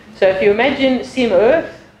 So if you imagine Sim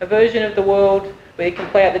Earth, a version of the world where you can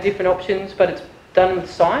play out the different options, but it's done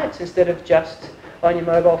with science instead of just on your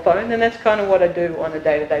mobile phone, then that's kind of what I do on a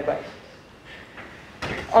day-to-day basis.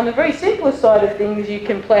 On the very simplest side of things, you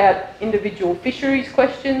can play out individual fisheries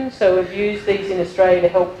questions. So we've used these in Australia to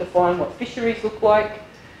help define what fisheries look like.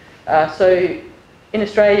 So in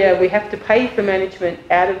Australia, we have to pay for management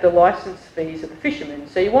out of the licence fees of the fishermen.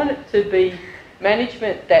 So you want it to be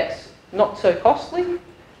management that's not so costly.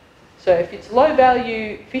 So if it's low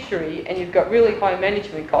value fishery and you've got really high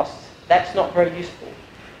management costs, that's not very useful.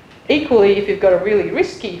 Equally, if you've got a really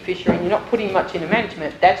risky fishery and you're not putting much into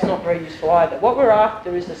management, that's not very useful either. What we're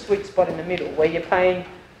after is a sweet spot in the middle, where you're paying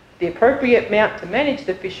the appropriate amount to manage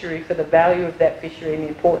the fishery for the value of that fishery and the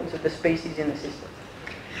importance of the species in the system.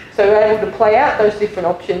 So we're able to play out those different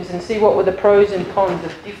options and see what were the pros and cons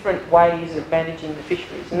of different ways of managing the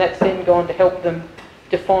fisheries. And that's then gone to help them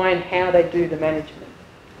define how they do the management.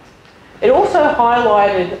 It also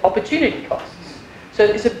highlighted opportunity costs. So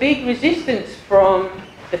there's a big resistance from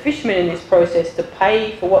the fishermen in this process to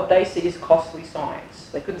pay for what they see as costly science.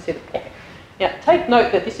 They couldn't see the point. Now, take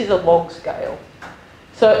note that this is a log scale.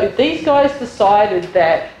 So these guys decided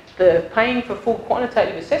that the paying for full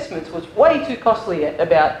quantitative assessments was way too costly at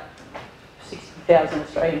about 60,000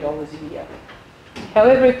 Australian dollars a year.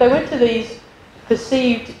 However, if they went to these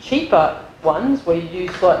perceived cheaper ones, where you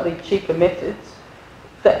use slightly cheaper methods,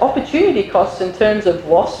 the opportunity costs in terms of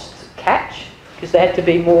lost catch, because they had to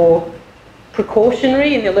be more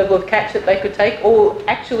precautionary in the level of catch that they could take, or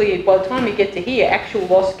actually, by the time you get to here, actual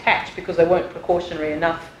lost catch because they weren't precautionary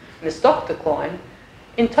enough and the stock declined.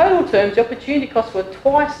 In total terms, the opportunity costs were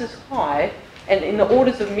twice as high and in the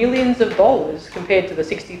orders of millions of dollars compared to the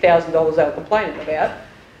 $60,000 they were complaining about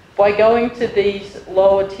by going to these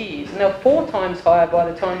lower tiers. And they were 4 times higher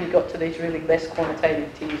by the time you got to these really less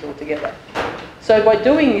quantitative tiers altogether. So by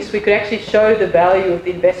doing this, we could actually show the value of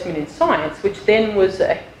the investment in science, which then was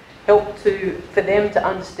a help for them to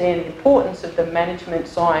understand the importance of the management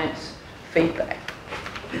science feedback.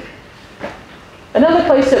 Another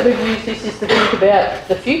place that we've used this is to think about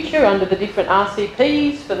the future under the different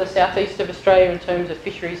RCPs for the southeast of Australia in terms of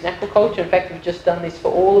fisheries and aquaculture. In fact, we've just done this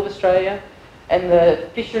for all of Australia. And the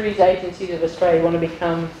fisheries agencies of Australia want to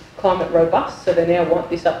become climate robust, so they now want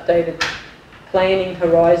this updated planning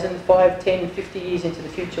horizon, 5, 10, 50 years into the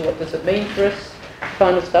future. What does it mean for us?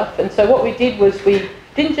 Kind of stuff. And so what we did was we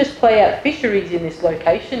didn't just play out fisheries in this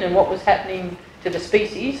location and what was happening to the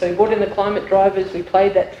species. So we brought in the climate drivers, we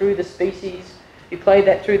played that through the species, we played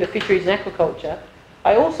that through the fisheries and aquaculture.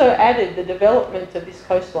 I also added the development of this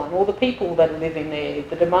coastline, all the people that are living there,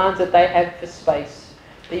 the demands that they have for space,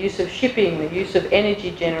 the use of shipping, the use of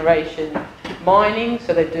energy generation, mining,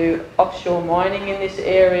 so they do offshore mining in this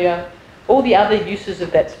area, all the other uses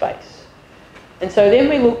of that space. And so then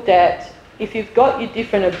we looked at, if you've got your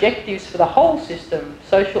different objectives for the whole system,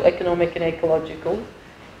 social, economic and ecological,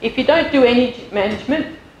 if you don't do any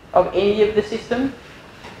management of any of the system,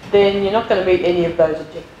 then you're not going to meet any of those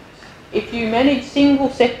objectives. If you manage single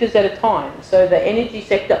sectors at a time, so the energy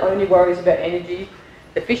sector only worries about energy,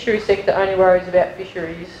 the fisheries sector only worries about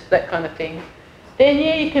fisheries, that kind of thing, then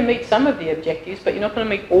yeah, you can meet some of the objectives, but you're not going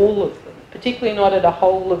to meet all of them, particularly not at a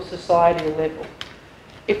whole of society level.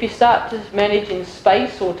 If you start to manage in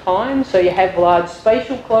space or time, so you have large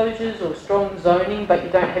spatial closures or strong zoning, but you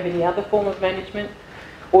don't have any other form of management,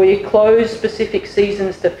 or you close specific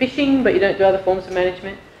seasons to fishing, but you don't do other forms of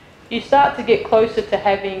management, you start to get closer to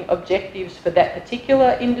having objectives for that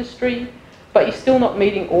particular industry, but you're still not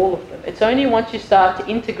meeting all of them. It's only once you start to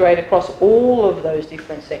integrate across all of those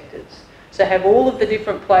different sectors, so have all of the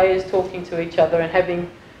different players talking to each other and having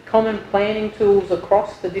common planning tools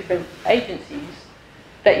across the different agencies,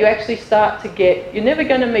 that you actually start to get, you're never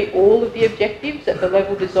going to meet all of the objectives at the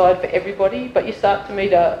level desired for everybody, but you start to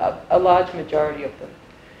meet a large majority of them.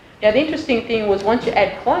 Now the interesting thing was once you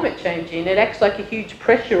add climate change in, it acts like a huge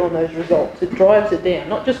pressure on those results. It drives it down,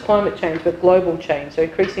 not just climate change, but global change. So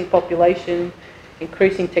increasing population,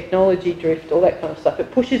 increasing technology drift, all that kind of stuff.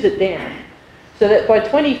 It pushes it down. So that by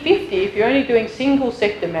 2050, if you're only doing single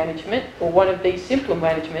sector management or one of these simpler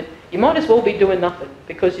management, you might as well be doing nothing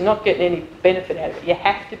because you're not getting any benefit out of it. You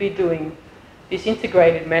have to be doing this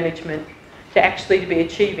integrated management to actually be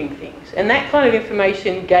achieving things. And that kind of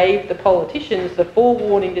information gave the politicians the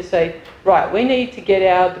forewarning to say, right, we need to get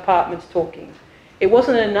our departments talking. It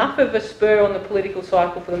wasn't enough of a spur on the political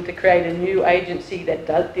cycle for them to create a new agency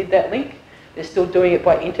that did that link. They're still doing it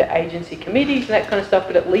by interagency committees and that kind of stuff,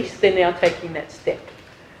 but at least they're now taking that step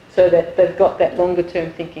so that they've got that longer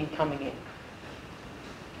term thinking coming in.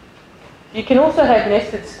 You can also have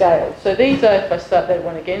nested scales. So these are, if I start that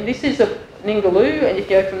one again, this is a Ningaloo, and you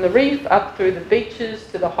go from the reef up through the beaches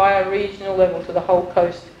to the higher regional level to the whole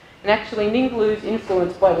coast. And actually Ningaloo is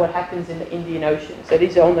influenced by what happens in the Indian Ocean. So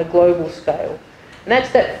these are on the global scale. And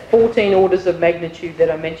that's that 14 orders of magnitude that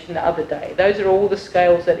I mentioned the other day. Those are all the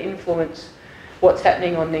scales that influence what's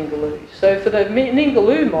happening on Ningaloo. So for the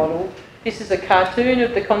Ningaloo model, this is a cartoon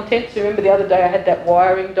of the contents. Remember the other day I had that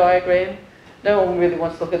wiring diagram? No one really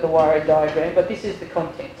wants to look at the wiring diagram, but this is the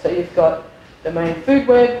content. So you've got the main food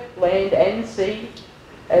web, land and sea,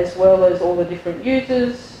 as well as all the different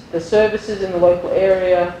users, the services in the local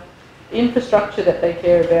area, infrastructure that they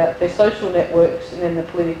care about, their social networks, and then the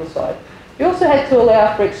political side. You also had to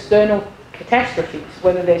allow for external catastrophes,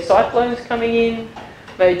 whether they're cyclones coming in,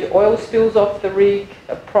 major oil spills off the rig,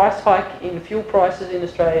 a price hike in fuel prices in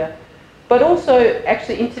Australia, but also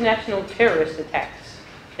actually international terrorist attacks.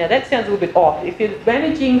 Now that sounds a little bit off. If you're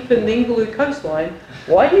managing for the Ningaloo coastline,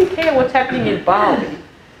 why do you care what's happening in Bali?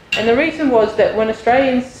 And the reason was that when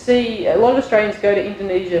Australians see, a lot of Australians go to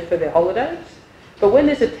Indonesia for their holidays, but when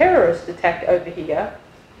there's a terrorist attack over here,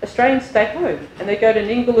 Australians stay home and they go to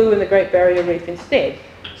Ningaloo and the Great Barrier Reef instead.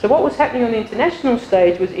 So what was happening on the international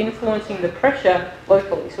stage was influencing the pressure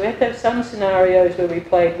locally. So we have to have some scenarios where we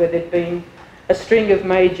played where there'd been a string of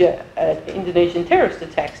major Indonesian terrorist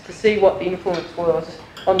attacks to see what the influence was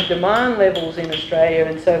on demand levels in Australia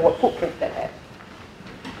and so what footprint that had.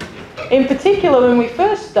 In particular, when we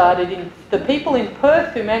first started, the people in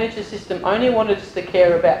Perth who managed the system only wanted us to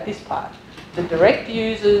care about this part. the direct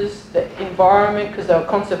users, the environment, because they were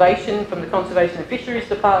conservation from the Conservation and Fisheries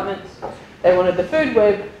departments. They wanted the food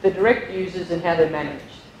web, the direct users, and how they're managed.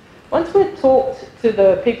 Once we talked to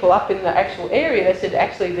the people up in the actual area, they said,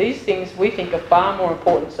 actually, these things we think are far more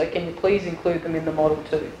important, so can you please include them in the model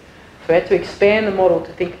too? So we had to expand the model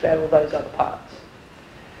to think about all those other parts.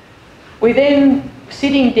 We then,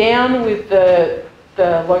 sitting down with the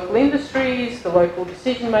local industries, the local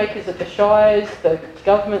decision makers at the shires, the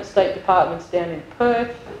government state departments down in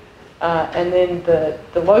Perth, and then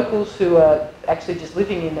the locals who are actually just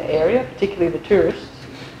living in the area, particularly the tourists,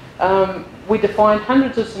 we defined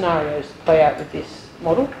hundreds of scenarios to play out with this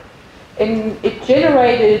model. And it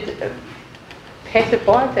generated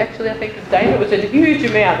petabytes, actually, I think, of data. It was a huge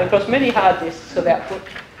amount across many hard disks of output.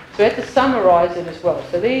 So we had to summarise it as well.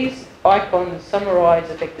 So these icons summarise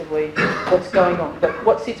effectively what's going on. But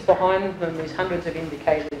what sits behind them is hundreds of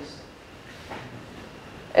indicators.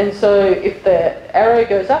 And so if the arrow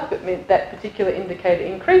goes up, it meant that particular indicator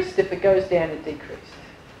increased. If it goes down, it decreased.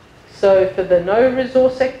 So for the no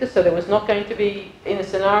resource sector, so there was not going to be, in a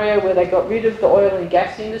scenario where they got rid of the oil and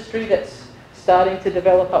gas industry that's starting to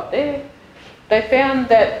develop up there, they found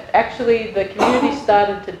that actually the community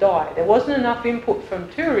started to die. There wasn't enough input from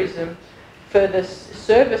tourism for the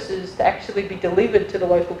services to actually be delivered to the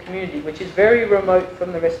local community, which is very remote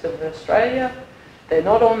from the rest of Australia. They're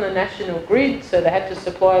not on the national grid, so they had to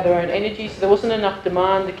supply their own energy, so there wasn't enough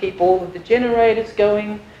demand to keep all of the generators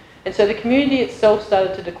going. And so the community itself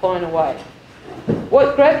started to decline away.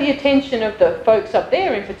 What grabbed the attention of the folks up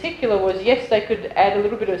there in particular was, yes, they could add a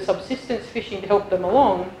little bit of subsistence fishing to help them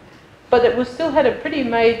along, but it was still had a pretty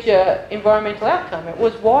major environmental outcome. It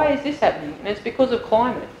was, why is this happening? And it's because of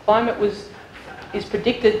climate. Climate is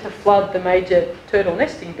predicted to flood the major turtle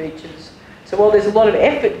nesting beaches. So while there's a lot of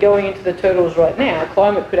effort going into the turtles right now,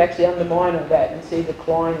 climate could actually undermine all that and see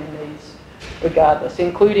decline in these regardless,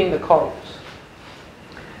 including the corals.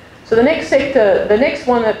 So the next sector, the next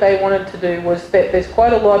one that they wanted to do was that there's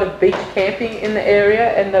quite a lot of beach camping in the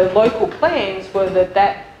area, and the local plans were that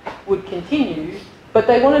that would continue, but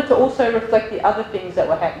they wanted to also reflect the other things that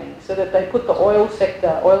were happening, so that they put the oil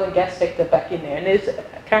sector, oil and gas sector back in there, and there's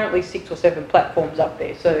currently 6 or 7 platforms up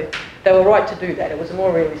there, so they were right to do that. It was a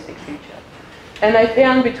more realistic future. And they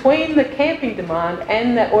found between the camping demand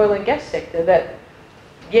and that oil and gas sector that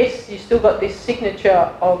yes, you still got this signature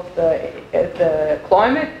of the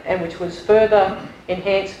climate, and which was further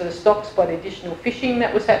enhanced for the stocks by the additional fishing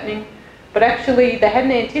that was happening, but actually they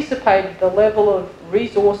hadn't anticipated the level of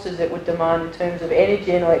resources it would demand in terms of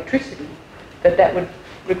energy and electricity that would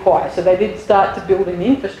require. So they did start to build an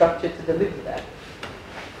infrastructure to deliver that.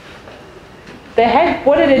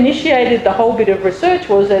 What had initiated the whole bit of research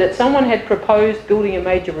was that someone had proposed building a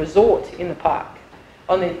major resort in the park,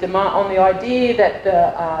 on the idea that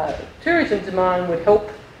the tourism demand would help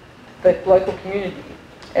the local community.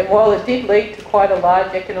 And while it did lead to quite a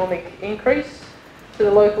large economic increase to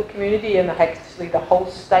the local community and actually the whole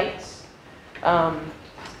state's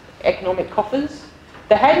economic coffers,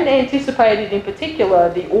 they hadn't anticipated in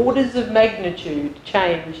particular the orders of magnitude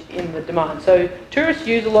change in the demand. So tourists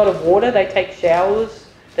use a lot of water, they take showers,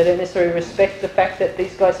 they don't necessarily respect the fact that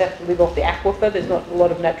these guys have to live off the aquifer, there's not a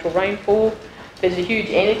lot of natural rainfall. There's a huge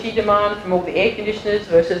energy demand from all the air conditioners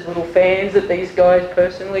versus little fans that these guys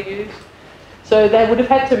personally use. So they would have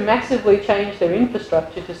had to massively change their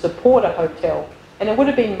infrastructure to support a hotel, and it would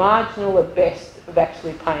have been marginal at best of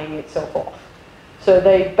actually paying itself off. So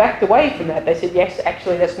they backed away from that. They said, yes,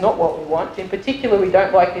 actually that's not what we want. In particular, we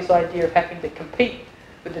don't like this idea of having to compete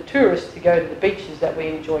with the tourists to go to the beaches that we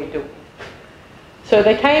enjoy doing. So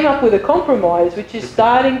they came up with a compromise which is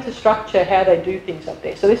starting to structure how they do things up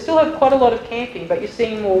there. So they still have quite a lot of camping, but you're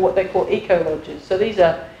seeing more what they call eco-lodges. So these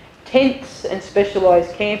are tents and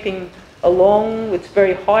specialised camping along, it's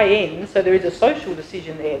very high end, so there is a social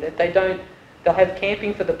decision there that they'll have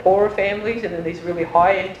camping for the poorer families and then these really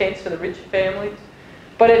high end tents for the richer families.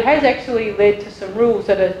 But it has actually led to some rules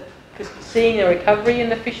that are seeing a recovery in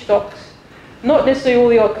the fish stocks. Not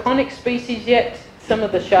necessarily all the iconic species yet. Some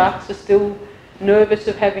of the sharks are still nervous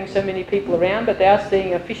of having so many people around, but they are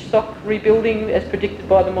seeing a fish stock rebuilding as predicted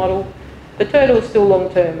by the model. The turtle is still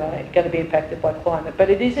long-term going to be impacted by climate, but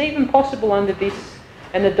it is even possible under this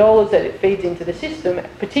and the dollars that it feeds into the system,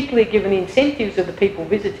 particularly given the incentives of the people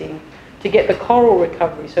visiting, to get the coral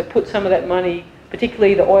recovery. So put some of that money,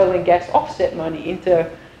 particularly the oil and gas offset money, into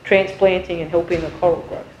transplanting and helping the coral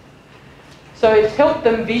growth. So it's helped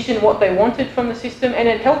them vision what they wanted from the system, and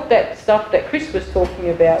it helped that stuff that Chris was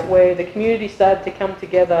talking about, where the community started to come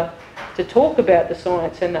together to talk about the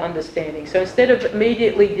science and the understanding. So instead of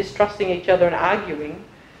immediately distrusting each other and arguing,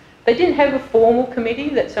 They didn't have a formal committee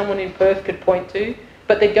that someone in Perth could point to,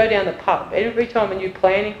 but they'd go down the pub. Every time a new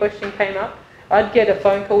planning question came up, I'd get a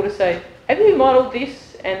phone call to say, have you modelled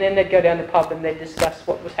this? And then they'd go down the pub and they'd discuss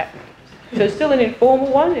what was happening. So it's still an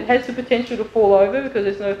informal one. It has the potential to fall over because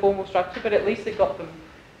there's no formal structure, but at least it got them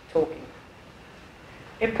talking.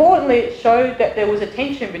 Importantly, it showed that there was a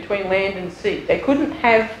tension between land and sea. They couldn't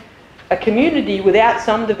have a community without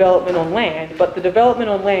some development on land, but the development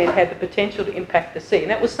on land had the potential to impact the sea.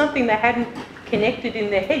 And that was something they hadn't connected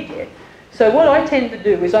in their head yet. So what I tend to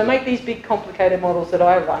do is I make these big complicated models that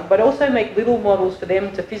I run, but also make little models for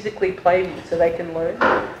them to physically play with so they can learn.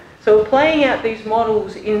 So we're playing out these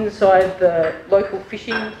models inside the local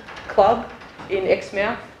fishing club in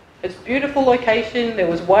Exmouth. It's a beautiful location. There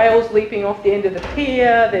was whales leaping off the end of the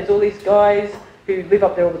pier. There's all these guys who live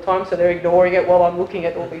up there all the time, so they're ignoring it while I'm looking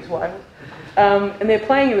at all these whales. And they're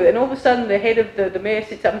playing with it, and all of a sudden the head of the mayor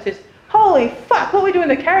sits up and says, holy fuck, what we do in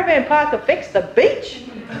the caravan park affects the beach?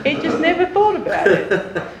 He just never thought about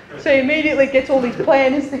it. So he immediately gets all these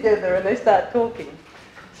planners together and they start talking.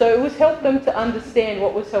 So it was help them to understand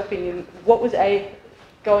what was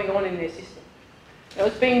going on in their system. It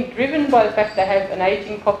was being driven by the fact they have an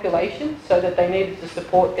ageing population, so that they needed to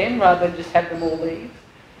support them rather than just have them all leave.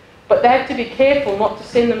 But they had to be careful not to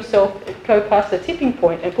send themselves, go past the tipping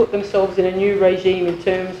point and put themselves in a new regime in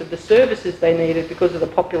terms of the services they needed because of the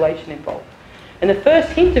population involved. And the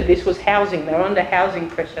first hint of this was housing. They were under housing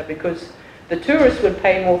pressure because the tourists would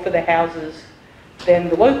pay more for the houses than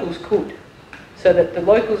the locals could. So that the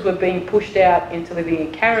locals were being pushed out into living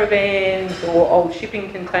in caravans or old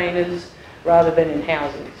shipping containers rather than in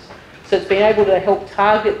houses. So it's been able to help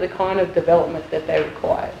target the kind of development that they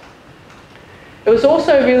required. It was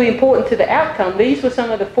also really important to the outcome. These were some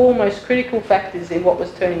of the four most critical factors in what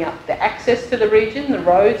was turning up. The access to the region, the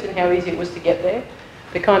roads and how easy it was to get there.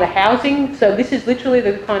 The kind of housing, so this is literally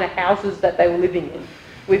the kind of houses that they were living in,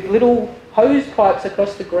 with little hose pipes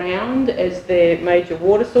across the ground as their major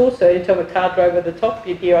water source. So anytime a car drove over the top,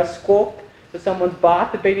 you'd hear a squawk that someone's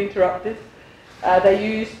bath had been interrupted. They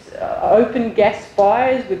used open gas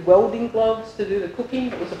fires with welding gloves to do the cooking.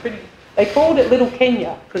 It was a pretty... They called it Little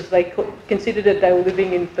Kenya because they considered that they were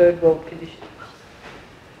living in third world conditions.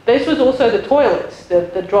 This was also the toilets,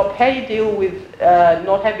 the drop, how you deal with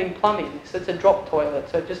not having plumbing. So it's a drop toilet,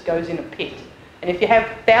 so it just goes in a pit. And if you have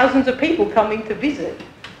thousands of people coming to visit,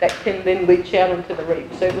 that can then leach out onto the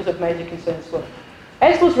reef. So it was a major concern as well.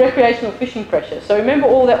 As was recreational fishing pressure. So remember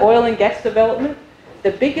all that oil and gas development?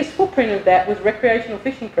 The biggest footprint of that was recreational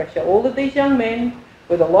fishing pressure. All of these young men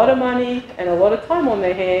with a lot of money and a lot of time on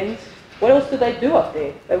their hands, what else did they do up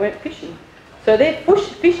there? They went fishing. So their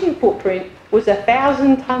fishing footprint was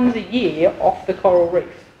 1,000 tonnes a year off the coral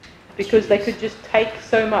reef because they could just take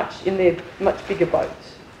so much in their much bigger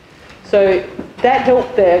boats. So that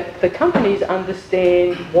helped the companies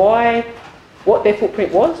understand what their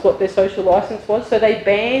footprint was, what their social licence was. So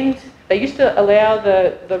they used to allow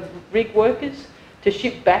the rig workers to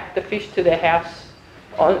ship back the fish to their house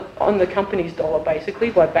on the company's dollar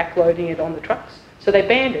basically by backloading it on the trucks. So they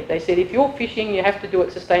banned it. They said if you're fishing you have to do it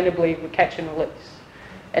sustainably with catch and release,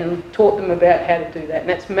 and taught them about how to do that, and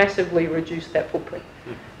that's massively reduced that footprint.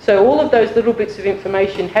 So all of those little bits of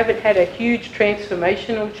information haven't had a huge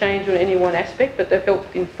transformational change on any one aspect, but they've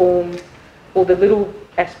helped inform all the little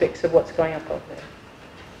aspects of what's going up over there.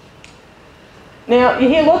 Now you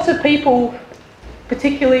hear lots of people,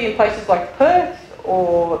 particularly in places like Perth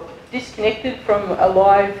or disconnected from a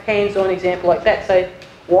live hands-on example like that, say,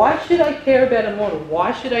 why should I care about a model?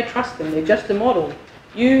 Why should I trust them? They're just a model.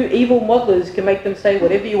 You evil modelers can make them say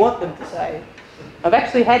whatever you want them to say. I've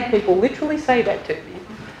actually had people literally say that to me.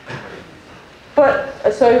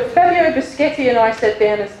 But, so Fabio Bischetti and I sat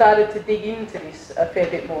down and started to dig into this a fair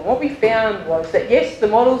bit more. What we found was that yes, the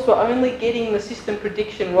models were only getting the system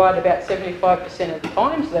prediction right about 75% of the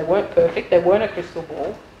time, so they weren't perfect, they weren't a crystal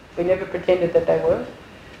ball. We never pretended that they were.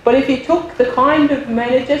 But if you took the kind of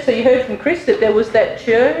manager, so you heard from Chris that there was that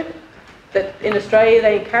churn, that in Australia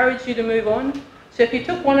they encouraged you to move on. So if you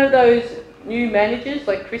took one of those new managers,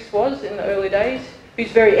 like Chris was in the early days,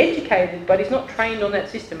 who's very educated, but he's not trained on that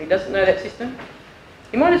system, he doesn't know that system,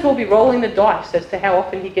 he might as well be rolling the dice as to how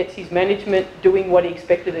often he gets his management doing what he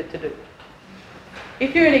expected it to do.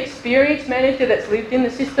 If you're an experienced manager that's lived in the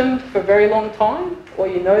system for a very long time, or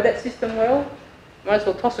you know that system well, you might as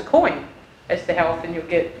well toss a coin as to how often you'll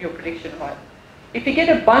get your prediction right. If you get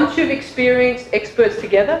a bunch of experienced experts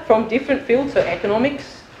together from different fields, so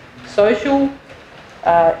economics, social,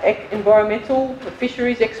 environmental, the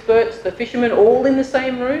fisheries experts, the fishermen, all in the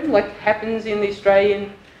same room, like happens in the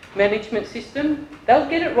Australian management system, they'll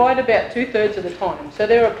get it right about 2/3 of the time. So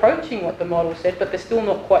they're approaching what the model said, but they're still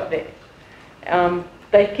not quite there.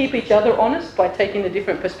 They keep each other honest by taking the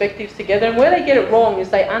different perspectives together, and where they get it wrong is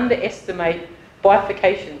they underestimate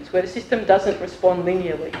bifurcations, where the system doesn't respond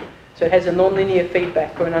linearly. So it has a non-linear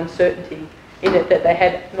feedback or an uncertainty in it that they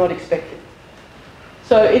had not expected.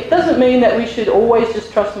 So it doesn't mean that we should always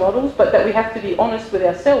just trust models, but that we have to be honest with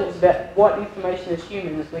ourselves about what information as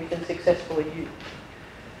humans we can successfully use.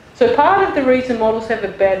 So part of the reason models have a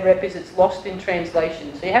bad rep is it's lost in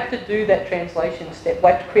translation. So you have to do that translation step,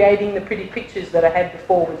 like creating the pretty pictures that I had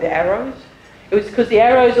before with the arrows. It was because the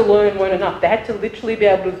arrows alone weren't enough. They had to literally be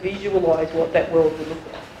able to visualise what that world would look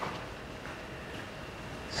like.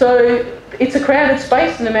 So it's a crowded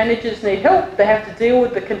space and the managers need help. They have to deal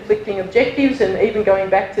with the conflicting objectives, and even going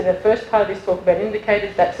back to the first part of this talk about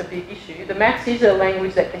indicators, that's a big issue. The maths is a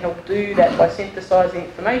language that can help do that by synthesising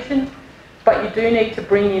information, but you do need to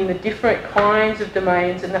bring in the different kinds of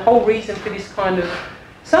domains, and the whole reason for this kind of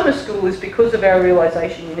summer school is because of our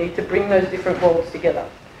realisation you need to bring those different worlds together.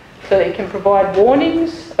 So that it can provide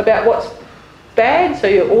warnings about what's bad,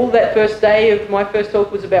 so all that first day of my first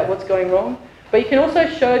talk was about what's going wrong. But you can also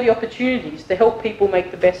show the opportunities to help people make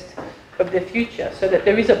the best of their future so that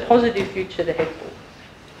there is a positive future to head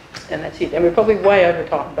for. And that's it. And we're probably way over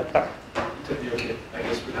time, but sorry. Okay, I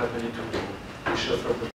guess we have a minute to push off.